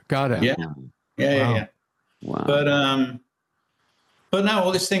lawyer. Got it. Yeah. Wow. But no,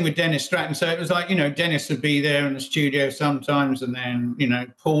 all this thing with Dennis Stratton. So it was like, Dennis would be there in the studio sometimes, and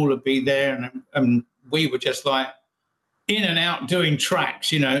then, Paul would be there, and we were just like in and out doing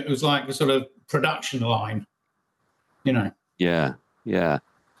tracks, It was like a sort of production line, Yeah.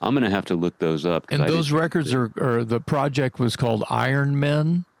 I'm going to have to look those up. And those records or the project was called Iron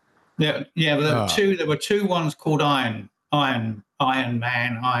Men. Yeah. But there were two ones called Iron Man,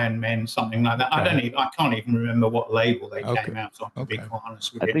 Iron Men, something like that. Okay. I can't even remember what label they came out on, to be quite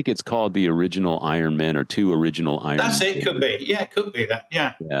honest with you. I think it's called the original Iron Men, or two original Iron Men. That's it. Could be. Yeah, it could be that.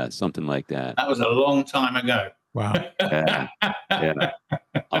 Yeah. Yeah, something like that. That was a long time ago. Wow. Yeah.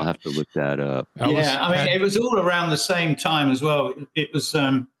 I'll have to look that up. It was all around the same time as well. It was,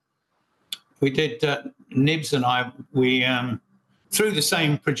 we did, Nibs and I, we, through the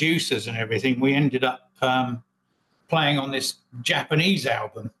same producers and everything, we ended up playing on this Japanese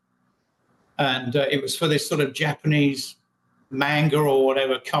album. And it was for this sort of Japanese manga or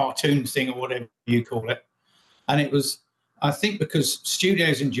whatever, cartoon thing or whatever you call it. And it was, I think, because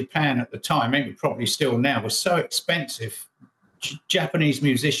studios in Japan at the time, maybe probably still now, were so expensive, Japanese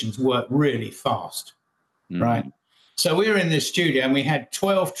musicians work really fast, right? So we were in this studio and we had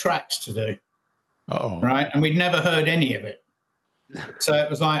 12 tracks to do, right? And we'd never heard any of it. So it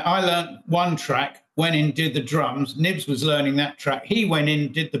was like, I learned one track, went in, did the drums. Nibs was learning that track. He went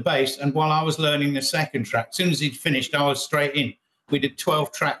in, did the bass. And while I was learning the second track, as soon as he'd finished, I was straight in. We did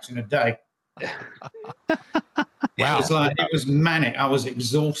 12 tracks in a day. Wow. It was manic. I was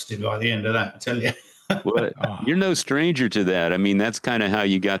exhausted by the end of that, I tell you. Well, you're no stranger to that. I mean, that's kind of how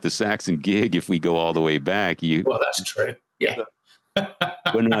you got the Saxon gig. If we go all the way back, well, that's true. Yeah.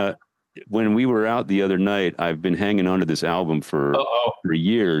 When we were out the other night, I've been hanging on to this album for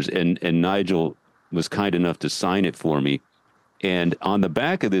years, and Nigel was kind enough to sign it for me. And on the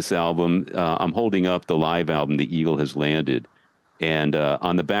back of this album, I'm holding up the live album, The Eagle Has Landed. And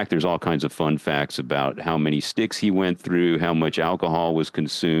on the back, there's all kinds of fun facts about how many sticks he went through, how much alcohol was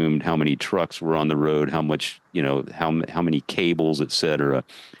consumed, how many trucks were on the road, how much, how many cables, etc.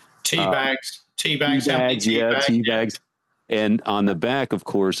 Tea bags. Tea bags. And on the back, of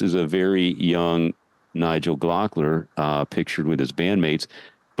course, is a very young Nigel Glockler pictured with his bandmates.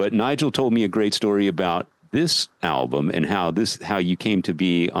 But Nigel told me a great story about this album and how you came to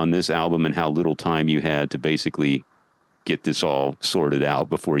be on this album and how little time you had to basically get this all sorted out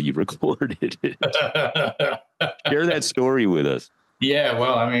before you recorded it. Share that story with us. Yeah,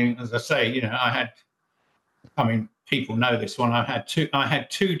 well, I mean, as I say, people know this one. I had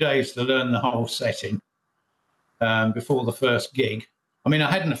 2 days to learn the whole setting before the first gig. I mean, I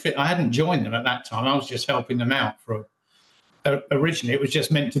hadn't joined them at that time. I was just helping them out originally it was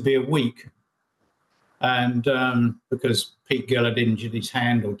just meant to be a week. And because Pete Gill had injured his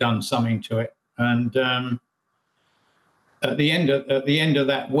hand or done something to it. And at the end of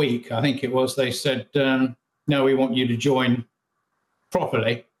that week, I think it was, they said, no, we want you to join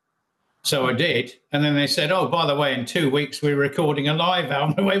properly. So I did. And then they said, oh, by the way, in 2 weeks, we're recording a live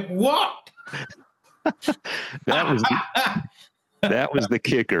album. I went, what? That was the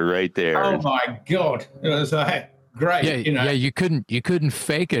kicker right there. Oh, my God. It was great. Yeah, you couldn't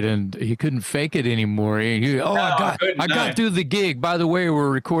fake it, and you couldn't fake it anymore. I got through the gig. By the way,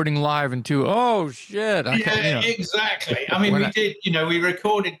 we're recording live in 2. Oh shit! Exactly. I mean, we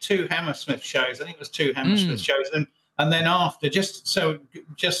recorded 2 Hammersmith shows. I think it was 2 Hammersmith shows, and then after, just so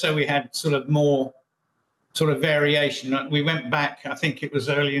we had sort of more sort of variation, we went back. I think it was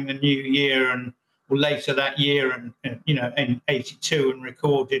early in the new year and later that year, and in '82, and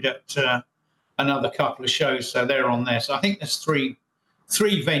recorded at another couple of shows, so they're on there. So I think there's three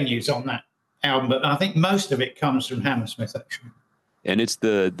venues on that album, but I think most of it comes from Hammersmith, actually. And it's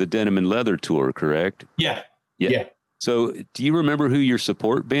the Denim and Leather tour, correct? Yeah. So do you remember who your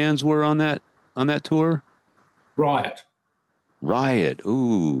support bands were on that tour? Riot. Riot.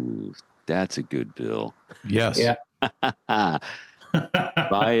 Ooh, that's a good bill. Yes. Yeah.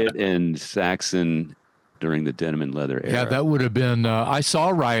 Riot and Saxon during the Denim and Leather era. Yeah, that would have been. I saw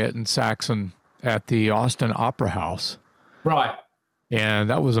Riot and Saxon at the Austin Opera House. Right. And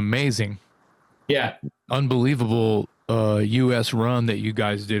that was amazing. Yeah. Unbelievable U.S. run that you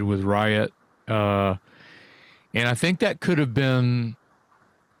guys did with Riot. And I think that could have been.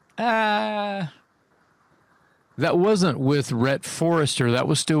 That wasn't with Rhett Forrester. That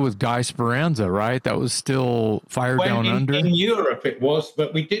was still with Guy Speranza, right? That was still Fire Down Under. In Europe, it was,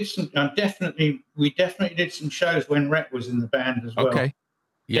 but we did some. We definitely did some shows when Rhett was in the band as well. Okay,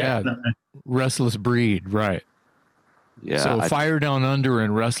 yeah, definitely. Restless Breed, right? Yeah. So Fire Down Under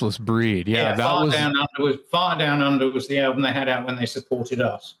and Restless Breed. Yeah, that was Fire Down Under was the album they had out when they supported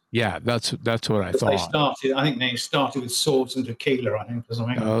us. Yeah, that's what I thought. I think they started with Swords and Tequila. I think or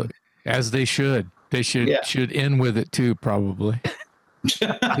something. As they should. They should end with it too, probably.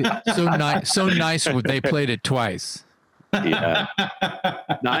 So nice. They played it twice. Yeah.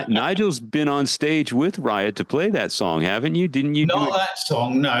 Nigel's been on stage with Riot to play that song, haven't you? Didn't you? Not that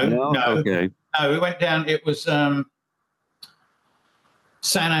song. No. Okay. No, we went down. It was San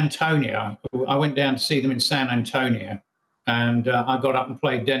Antonio. I went down to see them in San Antonio, and I got up and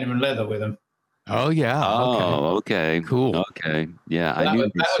played Denim and Leather with them. Oh yeah. Oh, okay. Cool. Okay. Yeah.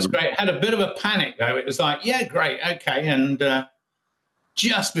 That was great. Had a bit of a panic though. It was like, yeah, great, okay. And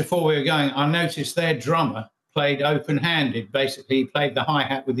just before we were going, I noticed their drummer played open-handed. Basically, he played the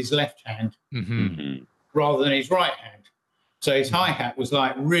hi-hat with his left hand rather than his right hand. So his hi-hat was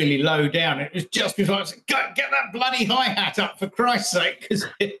like really low down. It was just before I said, get that bloody hi-hat up for Christ's sake, because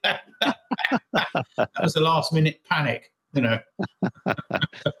that was a last-minute panic, you know.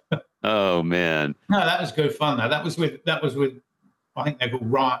 Oh man! No, that was good fun though. That was with. I think they're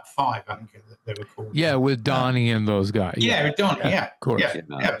called Riot 5. I think they were called. Yeah, with Donnie and those guys. Yeah, with Donnie. Yeah, of course. Yeah, it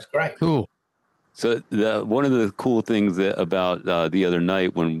was great. Cool. So one of the cool things about the other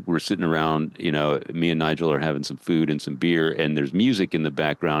night when we're sitting around, you know, me and Nigel are having some food and some beer, and there's music in the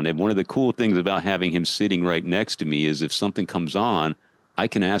background. And one of the cool things about having him sitting right next to me is if something comes on, I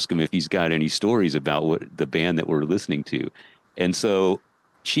can ask him if he's got any stories about what the band that we're listening to, and so.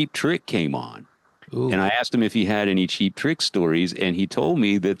 Cheap Trick came on. Ooh. And I asked him if he had any Cheap Trick stories, and he told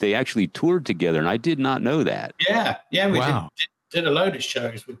me that they actually toured together, and I did not know that. Yeah, we did a load of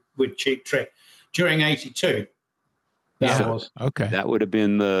shows with Cheap Trick during '82. That would have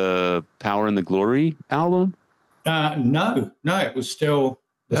been the Power and the Glory album? No, it was still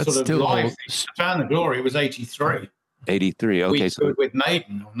the sort of live. Power and the Glory was '83. 83, okay. We toured with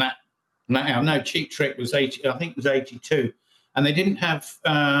Maiden on that. No, Cheap Trick was 80. I think it was 82. And they didn't have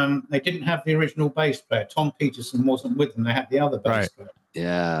the original bass player. Tom Peterson wasn't with them. They had the other bass player.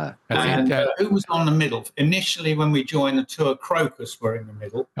 Yeah. And who was on the middle? Initially, when we joined the tour, Crocus were in the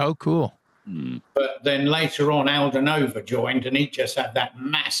middle. Oh, cool. But then later on, Aldenova joined, and he just had that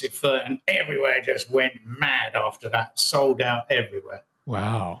massive foot, and everywhere just went mad after that. Sold out everywhere.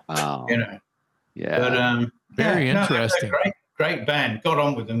 Wow. You know. Yeah. But very interesting. Great band. Got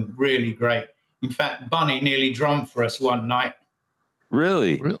on with them really great. In fact, Bun E nearly drummed for us one night.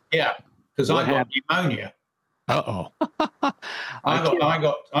 Really? Yeah, because I got pneumonia. Uh-oh. I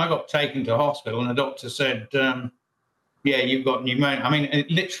got taken to hospital, and the doctor said, yeah, you've got pneumonia. I mean,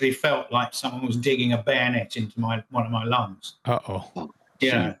 it literally felt like someone was digging a bayonet into one of my lungs. Uh-oh.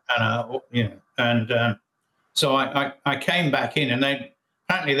 Yeah, and so I came back in, and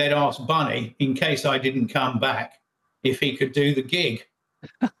apparently they'd asked Bun E, in case I didn't come back, if he could do the gig.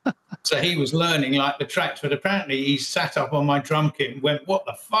 So he was learning like the tracks, but apparently he sat up on my drum kit and went, "What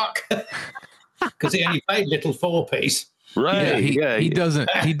the fuck?" Because he only played little 4-piece. Right. He doesn't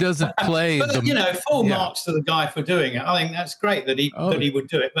play. But, full marks to the guy for doing it. I think that's great that he would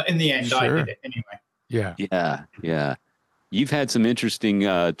do it. But in the end, I did it anyway. Yeah. You've had some interesting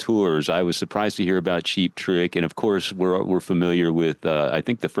tours. I was surprised to hear about Cheap Trick, and of course, we're familiar with. I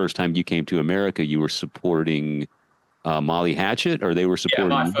think the first time you came to America, you were supporting. Molly Hatchet, or they were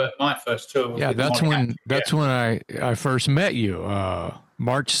supporting? Yeah, my first tour. Was that's when I first met you,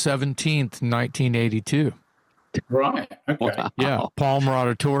 March 17th, 1982. Right. Okay. Wow. Yeah, Palmer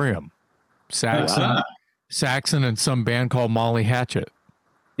Auditorium, Saxon, and some band called Molly Hatchet.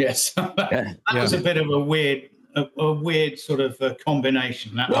 Yes, that was a bit of a weird sort of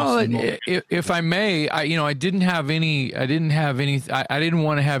combination. If I may, I didn't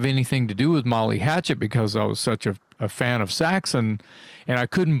want to have anything to do with Molly Hatchet because I was such a fan of Saxon, and I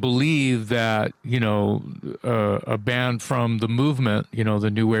couldn't believe that a band from the movement, the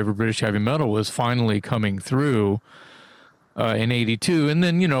new wave of British heavy metal, was finally coming through. in '82, and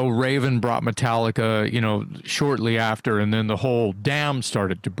then Raven brought Metallica shortly after, and then the whole dam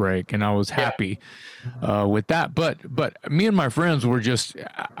started to break, and I was happy with that. But me and my friends were just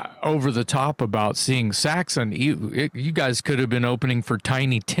over the top about seeing Saxon. You guys could have been opening for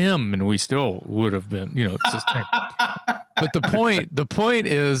Tiny Tim, and we still would have been. It's just but the point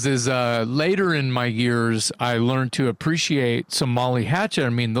is later in my years, I learned to appreciate some Molly Hatchet. I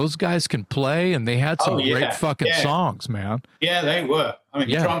mean, those guys can play, and they had some great fucking songs, man. Yeah, they were. I mean,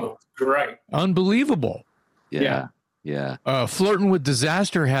 the drummer was great. Unbelievable. Yeah. Flirting with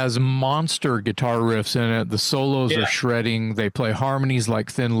Disaster has monster guitar riffs in it. The solos are shredding. They play harmonies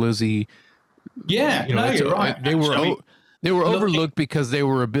like Thin Lizzy. Yeah, you're right. They were overlooked because they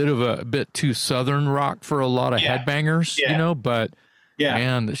were a bit too Southern rock for a lot of headbangers, but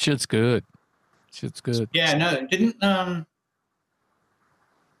man, the shit's good. Yeah, no,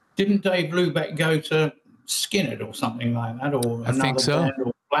 didn't Dave Lubeck go to Skinner or something like that, or I think so, band,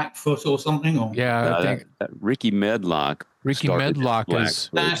 or Blackfoot or something, or I think Ricky Medlock. That's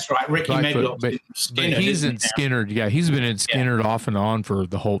right, Ricky Medlock. But he's in Skinner. Yeah, he's been in Skinner off and on for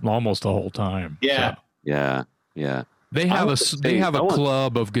almost the whole time. Yeah, so. Yeah. They have a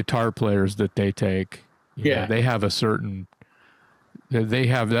club of guitar players that they take. They have a certain.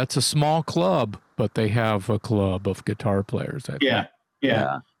 That's a small club, but they have a club of guitar players. I think.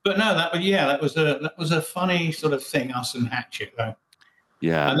 Yeah. But no, that was a funny sort of thing. Us and Hatchet though.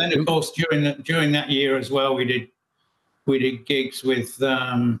 Yeah. And then of course during that year as well, we did gigs with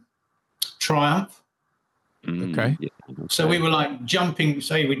Triumph. Okay. So we were like jumping.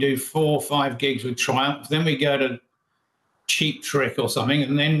 Say we do 4 or 5 gigs with Triumph, then we go to Cheap Trick or something,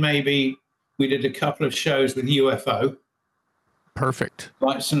 and then maybe we did a couple of shows with UFO. Perfect.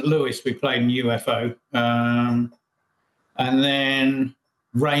 Like St. Louis, we played in UFO, and then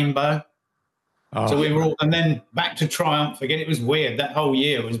Rainbow. Oh. So we were all, and then back to Triumph again. It was weird. That whole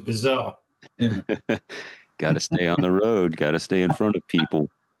year was bizarre. Yeah. Got to stay on the road. Got to stay in front of people.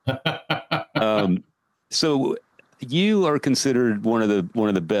 So you are considered one of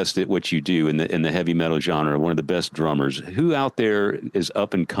the best at what you do in the heavy metal genre. One of the best drummers. Who out there is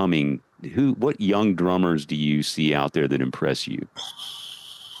up and coming? What young drummers do you see out there that impress you?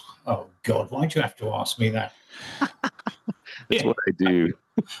 Oh God, why'd you have to ask me that? That's what I do.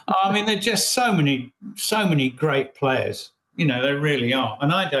 I mean, there are just so many great players. There really are.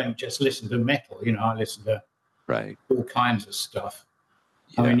 And I don't just listen to metal. I listen to all kinds of stuff.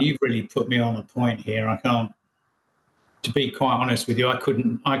 Yeah. I mean, you've really put me on a point here. I can't. To be quite honest with you, I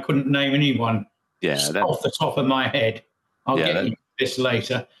couldn't name anyone off the top of my head. I'll get you this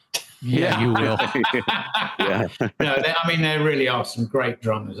later. Yeah, you will. Yeah. No, I mean, there really are some great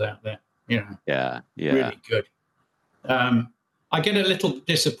drummers out there. Yeah. Really good. I get a little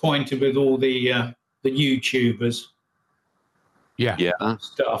disappointed with all the YouTubers. Yeah.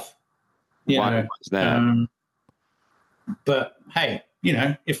 Stuff. Why was that? But hey,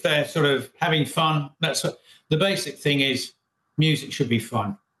 if they're sort of having fun, the basic thing is music should be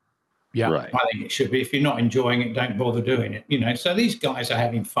fun. Yeah, right. I think it should be. If you're not enjoying it, don't bother doing it. So these guys are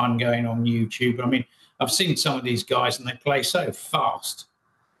having fun going on YouTube. I mean, I've seen some of these guys and they play so fast.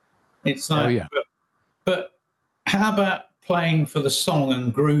 It's like, but how about playing for the song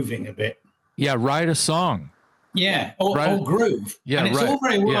and grooving a bit? Yeah, write a song. Yeah, or groove. Yeah, and it's all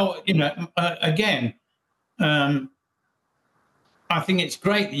very well. Again, I think it's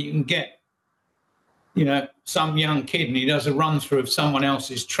great that you can get, some young kid and he does a run through of someone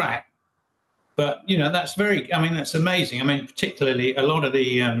else's track. But, that's that's amazing. I mean, particularly a lot of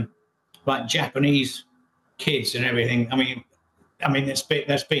the like Japanese kids and everything. I mean, that's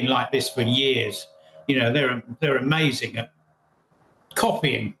been like this for years. They're amazing at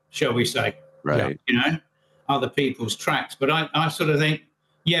copying, shall we say. Right. Other people's tracks. But I sort of think,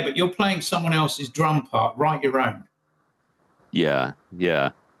 but you're playing someone else's drum part, write your own. Yeah.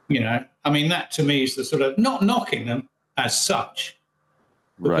 I mean, that to me is the sort of, not knocking them as such,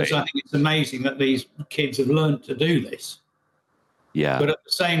 because I think it's amazing that these kids have learned to do this. Yeah. But at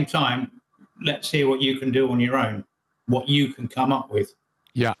the same time, let's hear what you can do on your own, what you can come up with.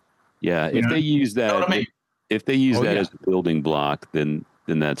 Yeah. Yeah. If they use that, if they use that as a building block, then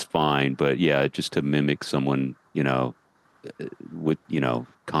that's fine. But just to mimic someone, with,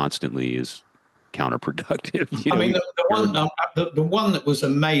 constantly is counterproductive. I mean, the one that was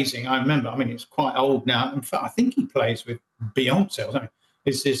amazing, I remember, I mean, it's quite old now. In fact, I think he plays with Beyonce or something.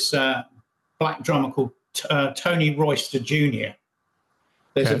 Is this black drummer called Tony Royster Jr.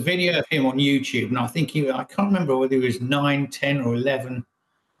 There's a video of him on YouTube, and I think I can't remember whether he was 9, 10 or 11,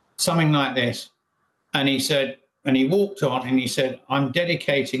 something like this. And he said, and he walked on and he said, I'm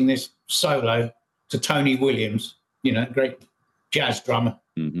dedicating this solo to Tony Williams, great jazz drummer.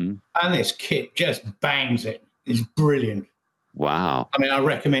 Mm-hmm. And this kid just bangs it. It's brilliant. Wow. I mean, I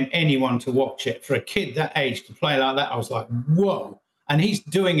recommend anyone to watch it. For a kid that age to play like that, I was like, whoa. And he's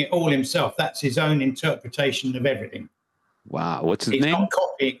doing it all himself. That's his own interpretation of everything. Wow. What's his name?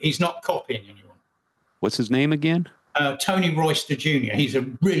 He's not copying anyone. What's his name again? Tony Royster Jr. He's a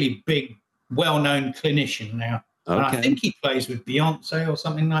really big, well-known clinician now. Okay. And I think he plays with Beyonce or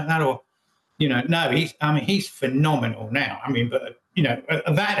something like that. Or, no, he's phenomenal now. I mean, but,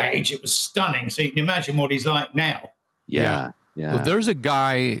 at that age, it was stunning. So you can imagine what he's like now. Yeah. Well, there's a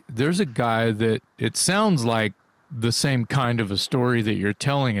guy that it sounds like the same kind of a story that you're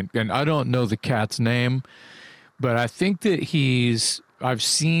telling. And I don't know the cat's name, but I think that I've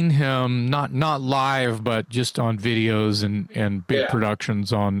seen him not live, but just on videos and big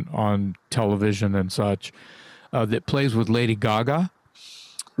productions on television and such, that plays with Lady Gaga.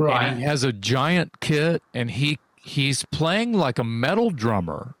 Right. And he has a giant kit, and he's playing like a metal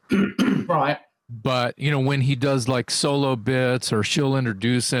drummer. Right. But, when he does like solo bits, or she'll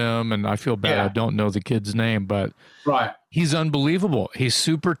introduce him, and I feel bad, I don't know the kid's name, but he's unbelievable. He's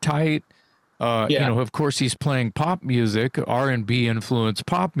super tight. Of course, he's playing pop music, R&B influenced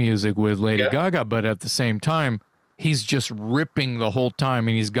pop music with Lady Gaga, but at the same time, he's just ripping the whole time,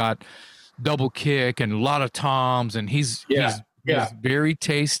 and he's got double kick and a lot of toms, and he's very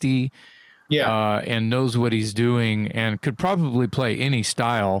tasty, and knows what he's doing, and could probably play any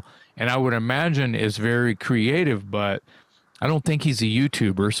style. And I would imagine is very creative, but I don't think he's a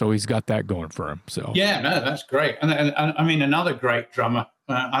YouTuber, so he's got that going for him. So that's great. And I mean, another great drummer,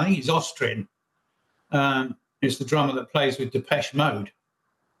 I think he's Austrian, is the drummer that plays with Depeche Mode.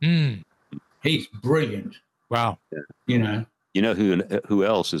 He's brilliant. Wow. You know who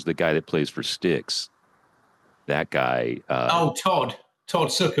else is the guy that plays for Styx? That guy. Todd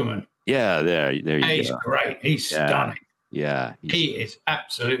Zuckerman. Yeah, there you go. He's great. He's stunning. Yeah. He is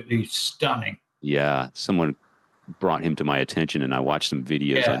absolutely stunning. Yeah. Someone brought him to my attention, and I watched some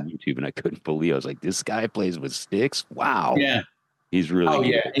videos on YouTube, and I couldn't believe. I was like, this guy plays with Styx? Wow. Yeah. He's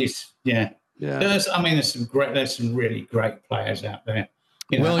really good. There's some really great players out there.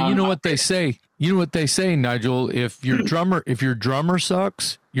 You know what they say, Nigel, if your drummer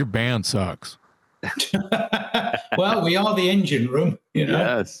sucks, your band sucks. Well, we are the engine room,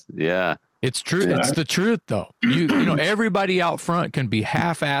 Yes. Yeah. It's true. It's the truth, though. Everybody out front can be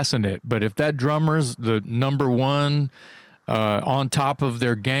half-assing it, but if that drummer's the number one on top of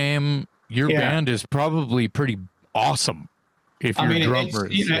their game, your band is probably pretty awesome. If your drummer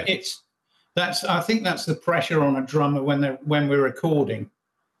I think that's the pressure on a drummer when we're recording.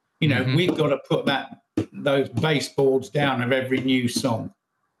 We've got to put those bass boards down of every new song.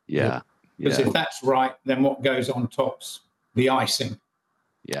 Yeah. Because if that's right, then what goes on top's the icing.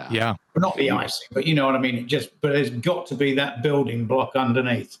 Yeah. But not the icing, but you know what I mean? But there's got to be that building block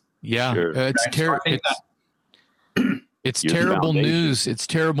underneath. Yeah. Sure. It's terrible news. It's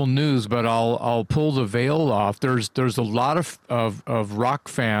terrible news, but I'll pull the veil off. There's a lot of rock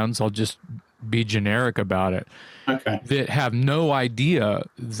fans, I'll just be generic about it. Okay. That have no idea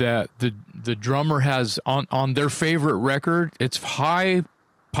that the drummer has on their favorite record, it's high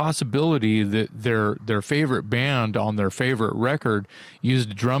possibility that their favorite band on their favorite record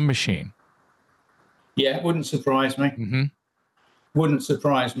used a drum machine. Yeah, it wouldn't surprise me. Mm-hmm. Wouldn't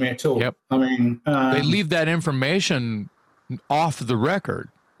surprise me at all. Yep. I mean, they leave that information off the record,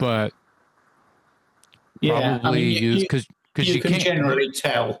 but probably use because you can can't generally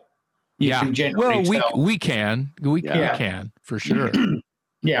tell. We can for sure.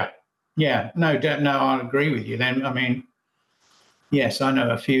 Yeah. No, I agree with you. Then I mean, yes, I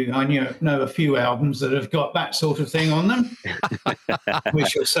know a few albums that have got that sort of thing on them. We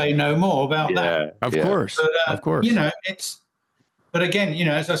shall say no more about that. Of course, but, of course. But again,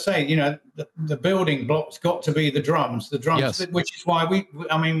 as I say, the building block's got to be the drums. Yes. Which is why we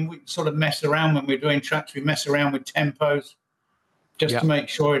sort of mess around when we're doing tracks. We mess around with tempos just to make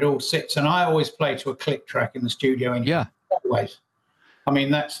sure it all sits. And I always play to a click track in the studio. Always. I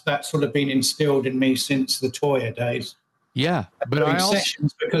mean, that's sort of been instilled in me since the Toya days. Yeah, but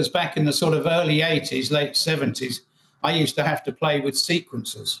sessions, because back in the sort of early 80s, late 70s, I used to have to play with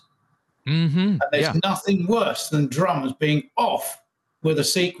sequencers. Mm-hmm. And there's nothing worse than drums being off with a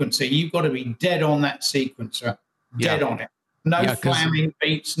sequencer. You've got to be dead on that sequencer, dead on it. No flamming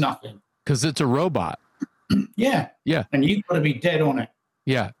beats, nothing. Because it's a robot. Yeah. And you've got to be dead on it.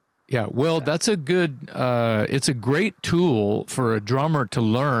 Yeah. Well, that's a good, it's a great tool for a drummer to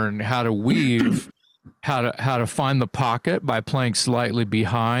learn how to weave, how to find the pocket by playing slightly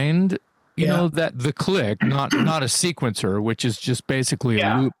behind, you know, that the click, not a sequencer, which is just basically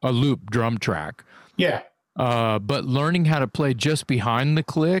a loop drum track. Yeah. But learning how to play just behind the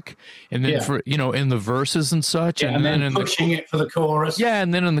click, and then for in the verses and such, and then in pushing it for the chorus. Yeah,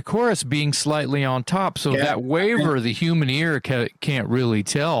 and then in the chorus being slightly on top, so that waver the human ear can't really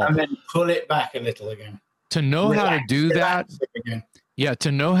tell. And then pull it back a little again. To know how to do that. Yeah,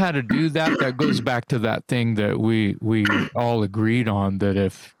 to know how to do that, that goes back to that thing that we all agreed on, that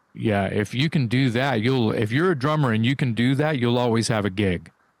if you can do that, if you're a drummer and you can do that, you'll always have a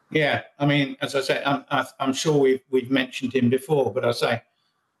gig. Yeah, I mean, as I say, I'm sure we've mentioned him before, but I say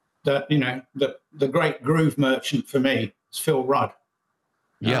that the great groove merchant for me is Phil Rudd.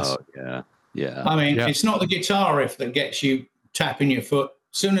 Yes. Oh, yeah. I mean, it's not the guitar riff that gets you tapping your foot.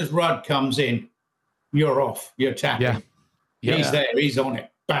 As soon as Rudd comes in, you're off. You're tapping. Yeah. He's there. He's on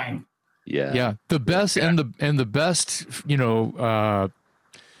it. Bang. Yeah. The best and the best,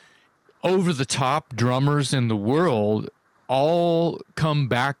 over the top drummers in the world all come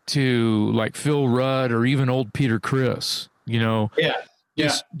back to like Phil Rudd or even old Peter Criss,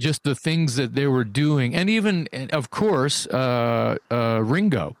 just the things that they were doing. And even, of course,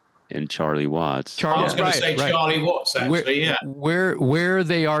 Ringo. And Charlie Watts. I was going to say Charlie Watts, actually, Where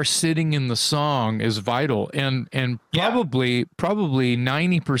they are sitting in the song is vital. And probably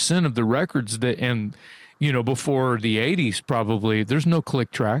 90% of the records before the 80s, probably, there's no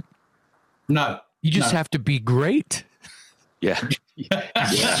click track. No. You just have to be great. Yeah. You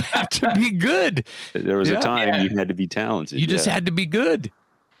have to be good. There was a time you had to be talented. You just had to be good.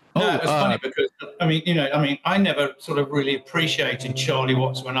 No, it's funny because I never sort of really appreciated Charlie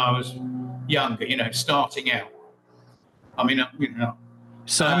Watts when I was younger, starting out. I mean,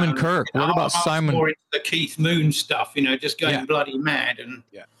 Simon Kirke. What about Simon? More into the Keith Moon stuff, just going bloody mad, and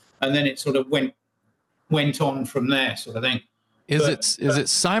then it sort of went on from there, sort of thing. Is it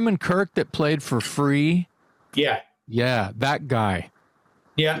Simon Kirke that played for Free? Yeah. Yeah, that guy.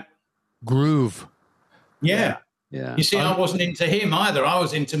 Yeah. Groove. Yeah. Yeah. You see, I wasn't into him either. I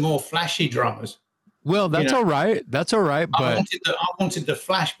was into more flashy drummers. Well, that's all right. That's all right. But I wanted the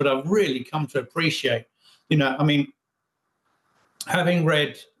flash, but I've really come to appreciate, having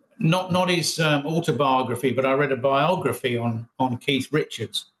read not his autobiography, but I read a biography on Keith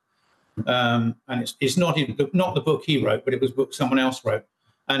Richards. And it's not the book he wrote, but it was a book someone else wrote.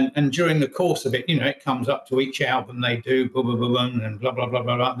 And during the course of it, it comes up to each album they do, boom, boom, boom, boom, and blah, blah, blah,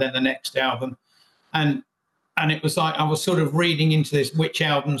 blah, blah, then the next album. And it was like I was sort of reading into this, which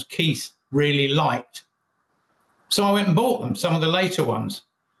albums Keith really liked. So I went and bought them, some of the later ones,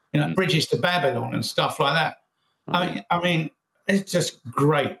 Bridges to Babylon and stuff like that. I mean, it's just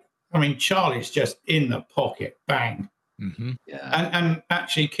great. I mean, Charlie's just in the pocket, bang. Mm-hmm. Yeah. And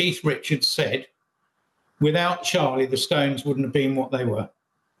actually, Keith Richards said, without Charlie, the Stones wouldn't have been what they were.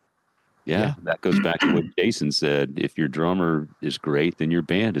 Yeah, that goes back to what Jason said. If your drummer is great, then your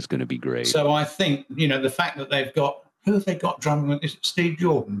band is going to be great. So I think, the fact that they've got, who have they got drumming? Is it Steve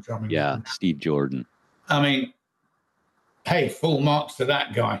Jordan drumming? Yeah, Steve Jordan. I mean, hey, full marks to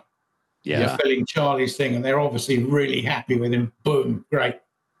that guy. Yeah. They're filling Charlie's thing, and they're obviously really happy with him. Boom, great.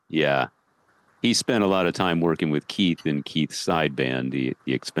 Yeah. He spent a lot of time working with Keith in Keith's side band, the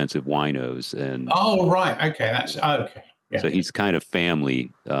Expensive Winos. And oh, right. Okay, that's okay. Yeah. So he's kind of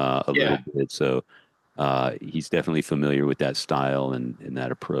family a little bit. So he's definitely familiar with that style and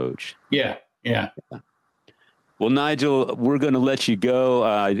that approach. Yeah. Well, Nigel, we're going to let you go.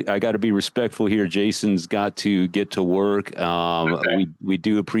 I got to be respectful here. Jason's got to get to work. We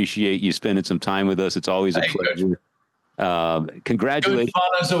do appreciate you spending some time with us. It's always a pleasure. Congratulations. Good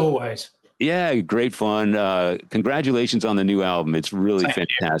fun as always. Yeah, great fun. Congratulations on the new album. It's really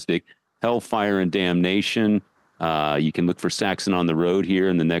fantastic. Hellfire and Damnation. You can look for Saxon on the road here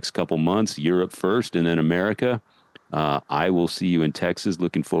in the next couple months, Europe first and then America. I will see you in Texas.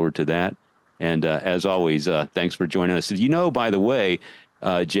 Looking forward to that. And as always, thanks for joining us. By the way,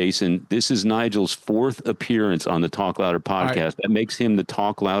 Jason, this is Nigel's 4th appearance on the Talk Louder podcast. That makes him the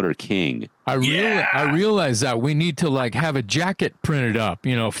Talk Louder king. I realize that we need to have a jacket printed up,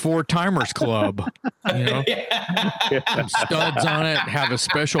 4 Timers Club, some studs on it, have a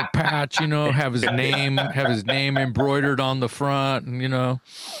special patch, have his name embroidered on the front, and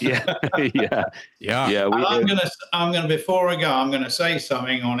Yeah. I'm gonna before I go, I'm gonna say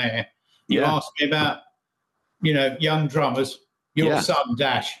something on air. You asked me about, young drummers. Your son,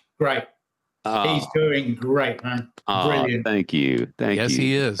 Dash, great. He's doing great, man. Brilliant. Thank you. Yes,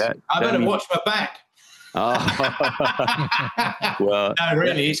 he is. I better watch my back. Well, no,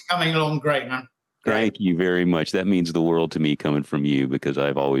 really, he's coming along great, man. Great. Thank you very much. That means the world to me coming from you because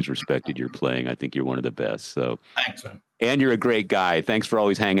I've always respected your playing. I think you're one of the best. So thanks, man. And you're a great guy. Thanks for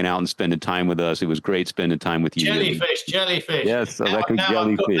always hanging out and spending time with us. It was great spending time with you. Jellyfish. Yes, electric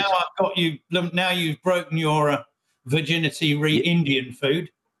jellyfish. Now I've got you. Now you've broken your virginity Indian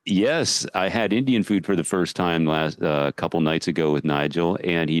food. Yes, I had Indian food for the first time last couple nights ago with Nigel,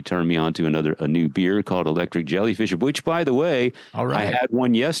 and he turned me on to a new beer called Electric Jellyfish, which, by the way, I had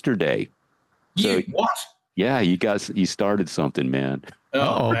one yesterday. What? Yeah, you started something, man.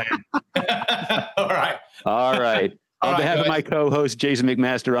 Oh, man. All right. All right. On behalf of my co-host, Jason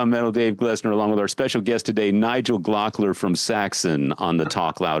McMaster, I'm Metal Dave Glessner, along with our special guest today, Nigel Glockler from Saxon on the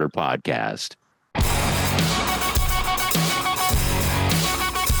Talk Louder podcast.